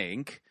 I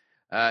think.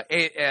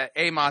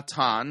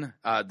 Ematan,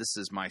 this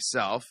is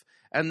myself.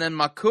 And then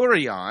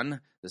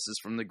makurion, this is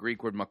from the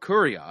Greek word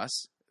makurios,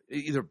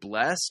 either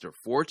blessed or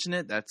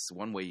fortunate. That's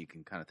one way you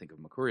can kind of think of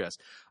makurios.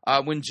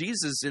 When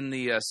Jesus in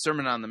the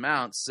Sermon on the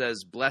Mount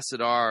says, blessed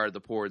are the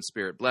poor in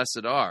spirit,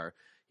 blessed are,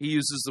 he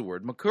uses the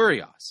word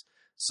makurios.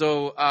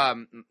 So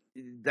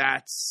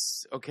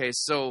that's, okay,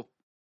 so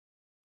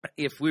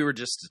if we were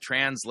just to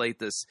translate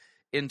this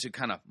into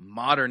kind of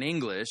modern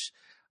English,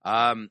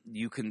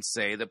 you can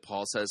say that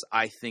Paul says,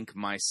 I think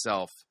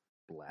myself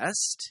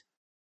blessed.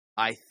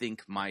 I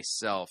think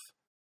myself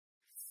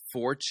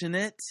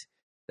fortunate.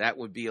 That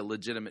would be a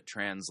legitimate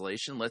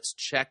translation. Let's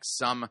check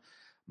some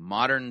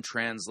modern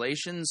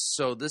translations.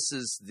 So this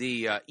is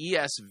the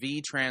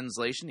ESV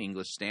translation,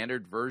 English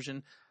Standard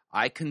Version.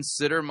 I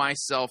consider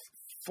myself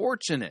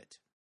fortunate.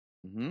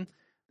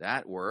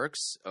 That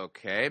works.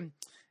 Okay.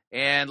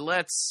 And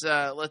let's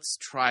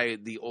try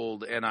the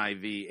old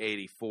NIV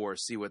 84,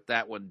 see what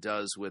that one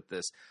does with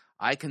this.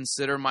 I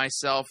consider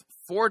myself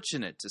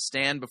fortunate to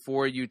stand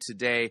before you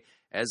today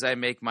as I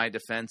make my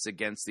defense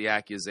against the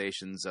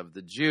accusations of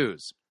the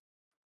Jews.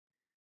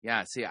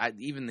 Yeah, see,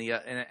 even the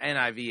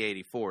NIV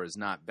 84 is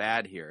not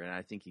bad here, and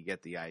I think you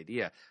get the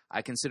idea.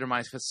 I consider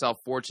myself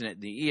fortunate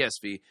in the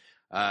ESV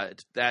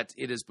that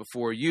it is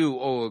before you,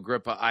 O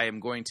Agrippa, I am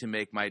going to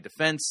make my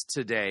defense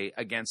today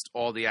against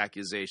all the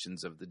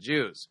accusations of the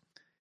Jews.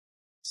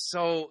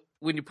 So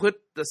when you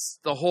put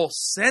the whole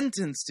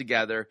sentence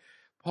together,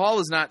 Paul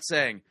is not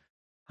saying,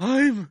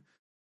 I'm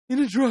in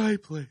a dry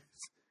place,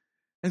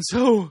 and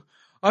so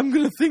I'm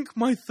going to think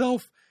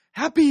myself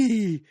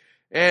happy,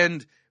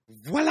 and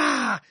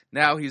voila!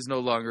 Now he's no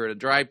longer in a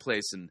dry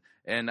place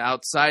and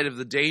outside of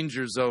the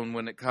danger zone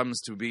when it comes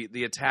to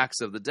the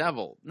attacks of the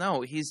devil.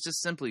 No, he's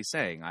just simply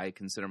saying, I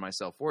consider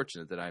myself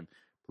fortunate that I'm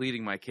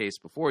pleading my case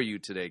before you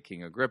today,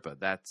 King Agrippa.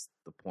 That's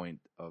the point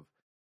of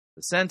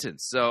the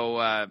sentence.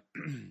 So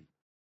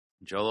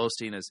Joel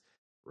Osteen has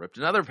ripped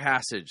another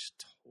passage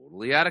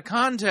totally out of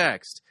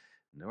context.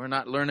 And we're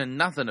not learning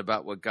nothing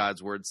about what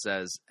God's word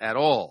says at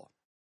all.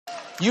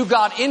 You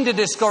got into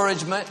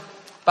discouragement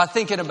by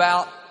thinking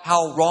about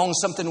how wrong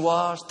something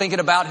was, thinking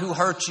about who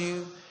hurt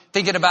you,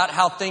 thinking about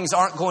how things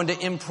aren't going to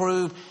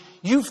improve.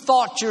 You've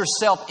thought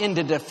yourself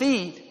into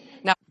defeat.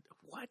 Now,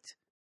 what?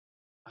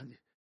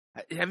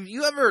 Have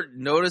you ever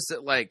noticed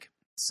that, like,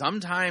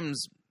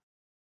 sometimes,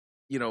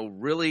 you know,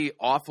 really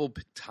awful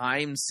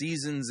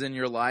seasons in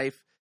your life,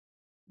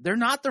 they're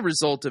not the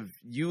result of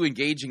you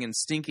engaging in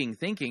stinking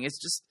thinking. It's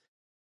just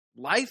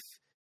life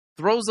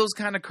throws those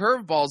kind of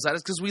curveballs at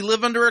us because we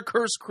live under a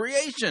cursed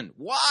creation.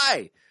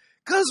 Why?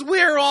 Because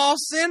we're all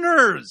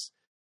sinners.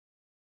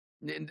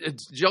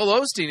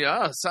 Joel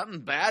Osteen,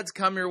 something bad's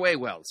come your way.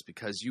 Well, it's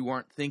because you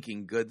weren't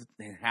thinking good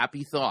and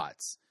happy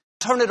thoughts.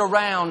 Turn it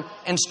around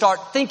and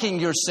start thinking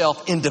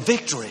yourself into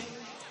victory.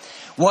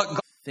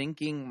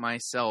 Thinking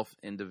myself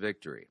into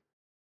victory.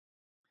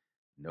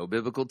 No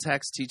biblical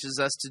text teaches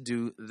us to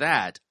do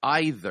that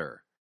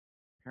either.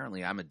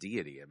 Apparently, I'm a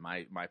deity, and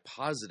my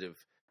positive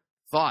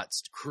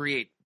thoughts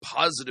create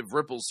positive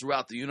ripples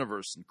throughout the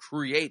universe and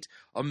create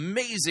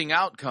amazing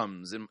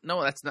outcomes. And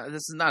no, this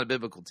is not a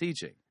biblical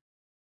teaching.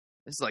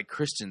 This is like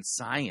Christian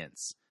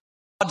science.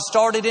 God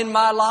started in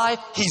my life,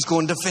 He's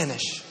going to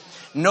finish.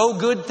 No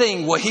good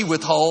thing will He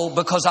withhold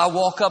because I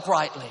walk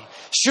uprightly.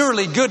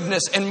 Surely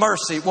goodness and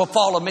mercy will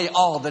follow me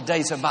all the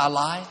days of my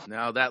life.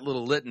 Now, that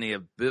little litany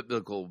of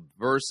biblical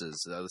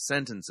verses, the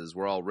sentences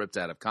were all ripped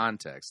out of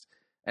context.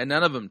 And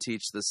none of them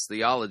teach this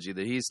theology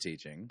that he's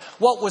teaching.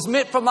 What was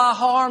meant for my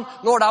harm,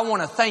 Lord, I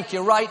want to thank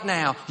you right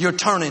now. You're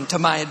turning to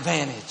my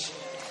advantage.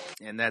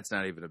 And that's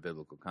not even a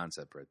biblical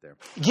concept right there.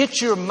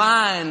 Get your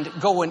mind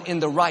going in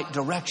the right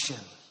direction.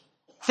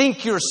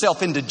 Think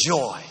yourself into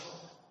joy.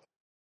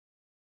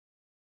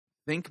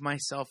 Think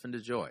myself into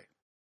joy.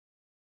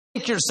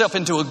 Think yourself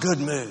into a good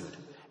mood.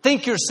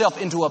 Think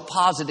yourself into a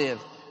positive,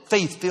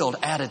 faith-filled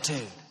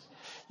attitude.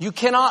 You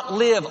cannot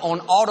live on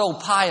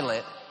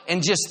autopilot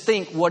and just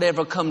think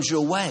whatever comes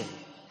your way.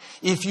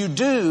 If you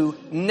do,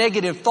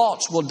 negative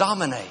thoughts will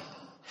dominate.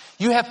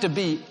 You have to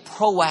be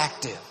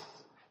proactive.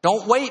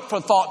 Don't wait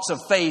for thoughts of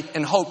faith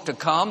and hope to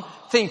come.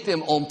 Think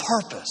them on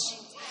purpose.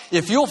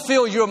 If you'll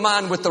fill your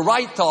mind with the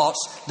right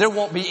thoughts, there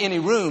won't be any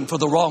room for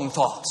the wrong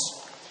thoughts.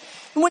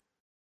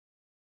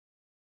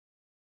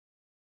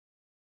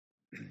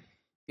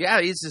 Yeah,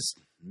 he's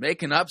just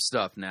making up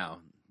stuff now.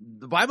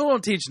 The Bible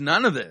don't teach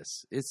none of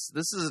this. This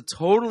is a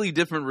totally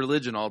different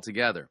religion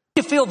altogether.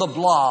 If you feel the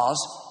blahs,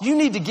 you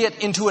need to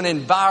get into an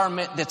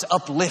environment that's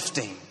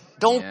uplifting.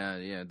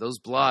 Yeah, those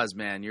blahs,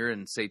 man, you're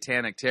in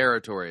satanic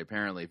territory,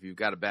 apparently, if you've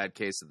got a bad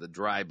case of the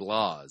dry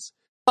blahs.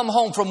 Come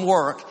home from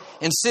work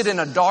and sit in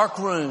a dark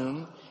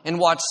room and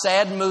watch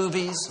sad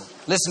movies,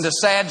 listen to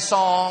sad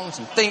songs,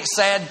 and think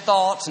sad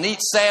thoughts, and eat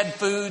sad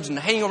foods, and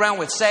hang around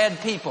with sad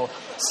people.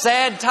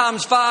 Sad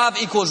times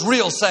 5 equals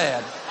real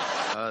sad.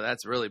 Oh,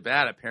 that's really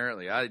bad,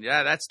 apparently.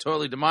 Yeah, that's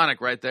totally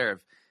demonic right there. If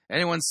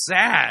anyone's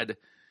sad,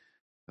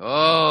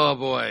 oh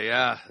boy,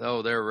 yeah.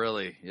 Oh, they're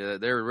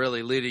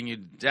really leading you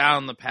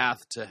down the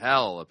path to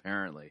hell,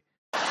 apparently.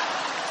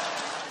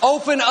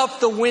 Open up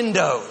the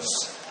windows.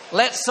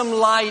 Let some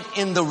light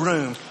in the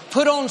room.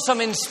 Put on some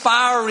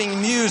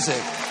inspiring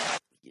music.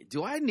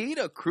 Do I need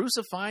a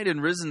crucified and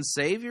risen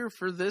Savior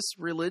for this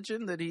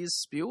religion that he's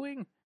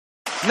spewing?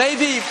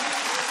 Maybe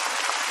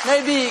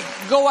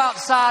go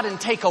outside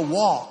and take a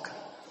walk.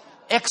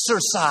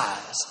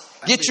 Exercise.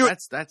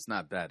 That's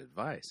not bad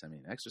advice. I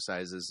mean,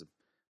 exercise is an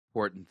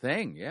important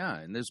thing, yeah,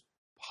 and there's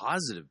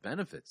positive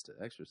benefits to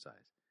exercise.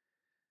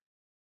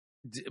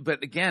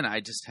 But again, I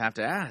just have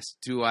to ask,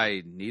 do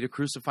I need a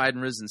crucified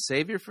and risen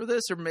Savior for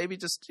this? Or maybe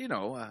just,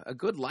 a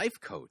good life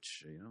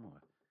coach, a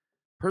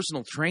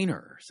personal trainer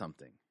or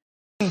something?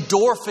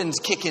 Endorphins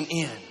kicking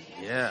in.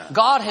 Yeah.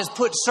 God has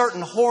put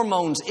certain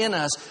hormones in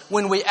us.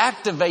 When we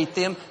activate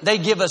them, they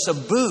give us a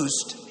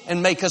boost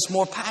and make us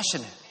more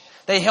passionate.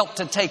 They help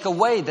to take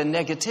away the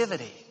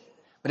negativity.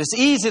 But it's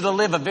easy to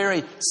live a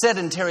very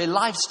sedentary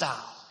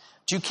lifestyle.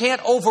 But you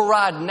can't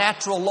override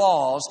natural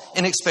laws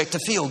and expect to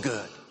feel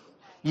good.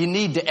 You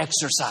need to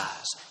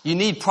exercise. You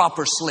need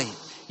proper sleep.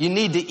 You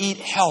need to eat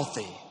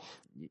healthy.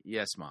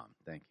 Yes, Mom.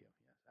 Thank you.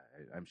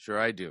 I'm sure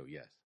I do,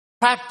 yes.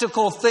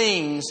 Practical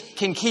things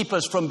can keep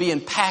us from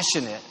being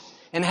passionate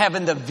and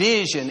having the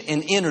vision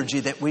and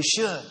energy that we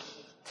should.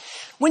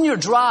 When you're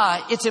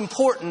dry, it's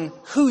important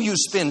who you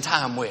spend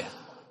time with.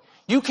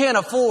 You can't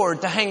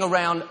afford to hang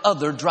around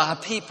other dry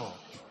people.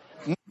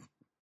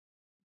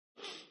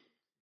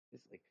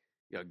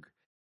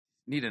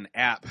 Need an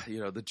app,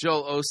 the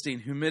Joel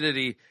Osteen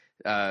humidity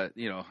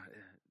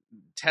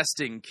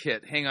testing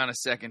kit. Hang on a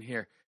second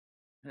here.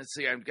 Let's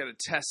see, I'm going to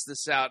test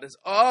this out.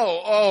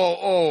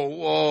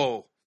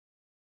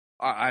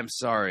 I'm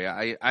sorry.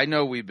 I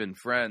know we've been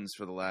friends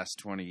for the last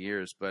 20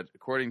 years, but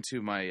according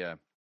to my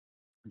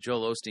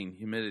Joel Osteen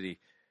humidity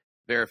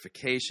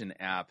verification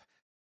app,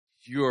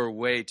 you're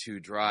way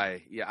too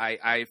dry. Yeah,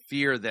 I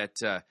fear that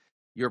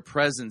your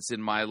presence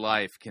in my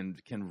life can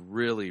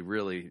really,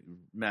 really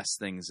mess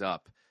things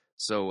up.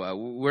 So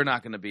we're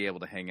not going to be able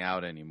to hang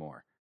out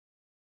anymore.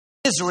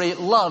 Misery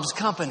loves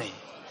company.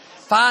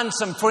 Find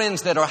some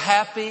friends that are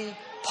happy,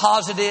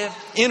 positive,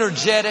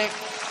 energetic.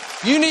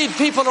 You need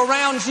people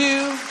around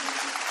you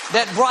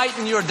that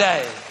brighten your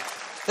day,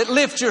 that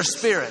lift your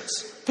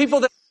spirits. People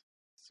that...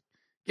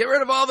 Get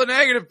rid of all the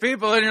negative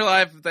people in your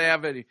life if they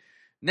have any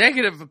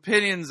negative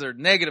opinions or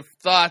negative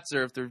thoughts,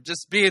 or if they're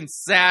just being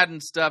sad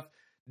and stuff.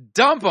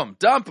 Dump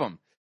them,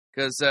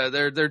 because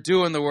they're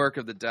doing the work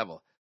of the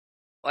devil.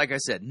 Like I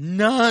said,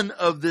 none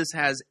of this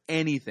has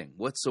anything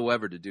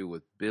whatsoever to do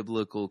with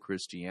biblical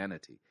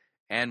Christianity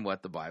and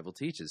what the Bible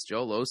teaches.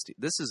 Joel Osteen,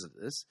 this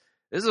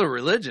is a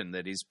religion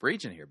that he's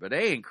preaching here, but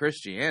it ain't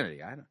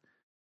Christianity.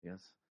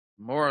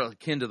 More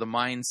akin to the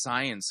mind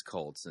science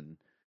cults and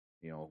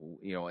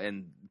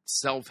and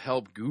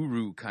self-help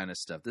guru kind of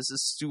stuff. This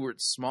is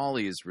Stuart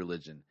Smalley's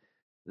religion.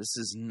 This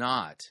is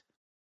not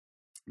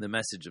the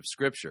message of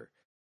Scripture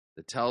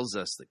that tells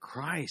us that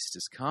Christ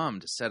has come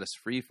to set us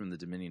free from the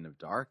dominion of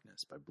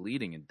darkness by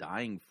bleeding and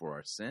dying for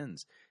our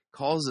sins,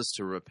 calls us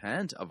to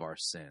repent of our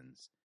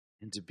sins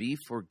and to be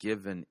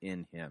forgiven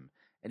in him.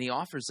 And he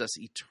offers us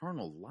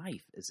eternal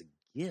life as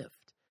a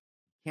gift.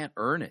 You can't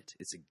earn it.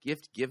 It's a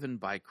gift given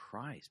by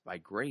Christ, by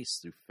grace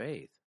through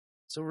faith.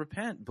 So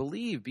repent,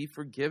 believe, be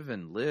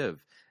forgiven,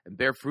 live, and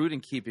bear fruit in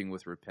keeping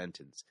with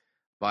repentance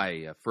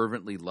by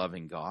fervently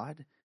loving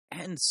God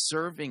and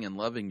serving and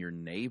loving your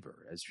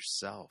neighbor as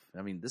yourself.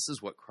 I mean, this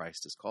is what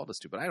Christ has called us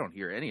to, but I don't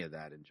hear any of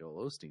that in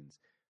Joel Osteen's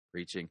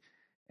preaching.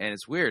 And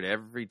it's weird.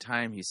 Every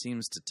time he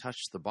seems to touch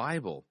the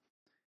Bible,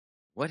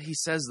 what he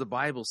says the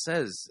Bible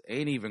says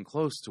ain't even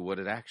close to what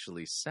it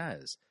actually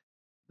says.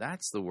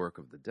 That's the work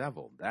of the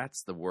devil.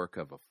 That's the work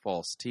of a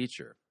false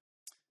teacher,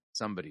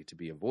 somebody to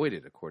be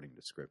avoided according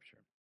to Scripture.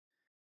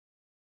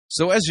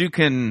 So as you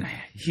can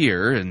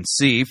hear and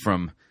see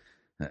from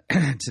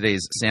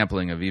today's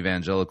sampling of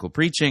evangelical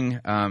preaching,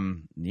 how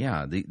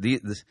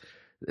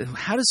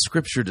does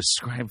Scripture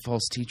describe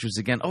false teachers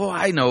again? Oh,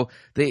 I know.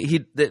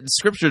 The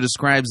Scripture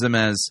describes them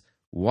as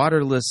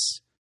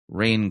waterless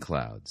rain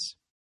clouds.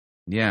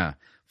 Yeah,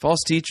 false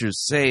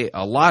teachers say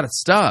a lot of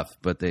stuff,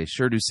 but they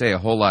sure do say a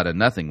whole lot of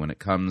nothing when it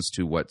comes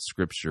to what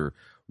Scripture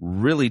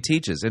really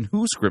teaches and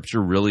who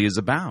Scripture really is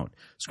about.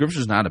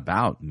 Scripture's not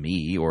about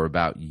me or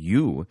about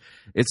you.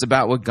 It's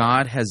about what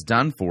God has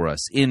done for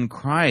us in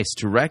Christ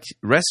to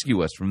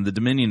rescue us from the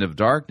dominion of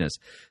darkness,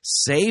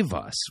 save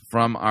us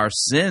from our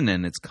sin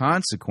and its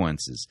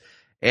consequences.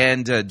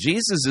 And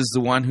Jesus is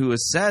the one who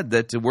has said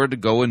that we're to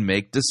go and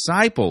make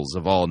disciples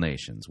of all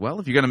nations.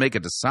 Well, if you're going to make a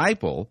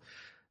disciple,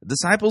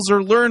 disciples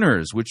are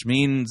learners, which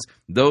means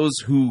those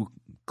who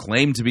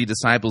claim to be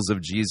disciples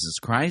of Jesus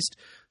Christ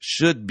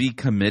should be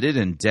committed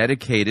and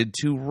dedicated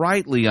to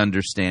rightly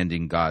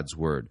understanding God's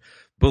Word,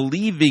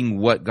 believing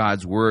what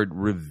God's Word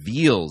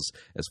reveals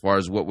as far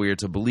as what we are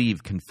to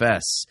believe,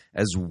 confess,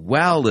 as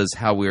well as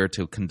how we are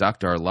to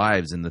conduct our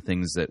lives in the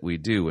things that we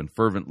do, in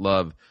fervent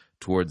love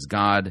towards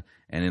God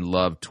and in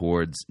love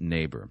towards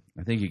neighbor.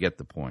 I think you get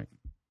the point.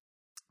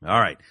 All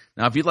right.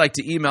 Now, if you'd like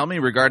to email me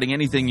regarding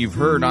anything you've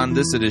heard on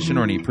this edition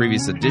or any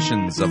previous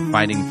editions of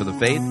Fighting for the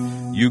Faith,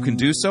 you can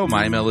do so.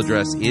 My email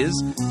address is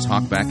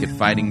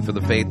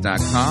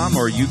talkback@fightingforthefaith.com,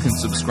 or you can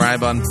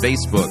subscribe on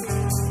Facebook,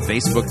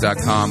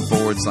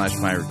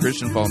 facebook.com/Pirate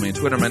Christian. Follow me on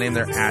Twitter. My name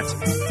there,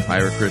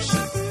 @Pirate Christian.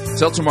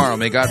 Till tomorrow,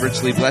 may God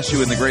richly bless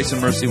you in the grace and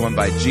mercy won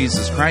by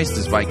Jesus Christ,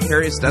 his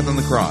vicarious death on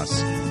the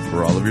cross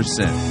for all of your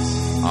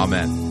sins.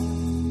 Amen.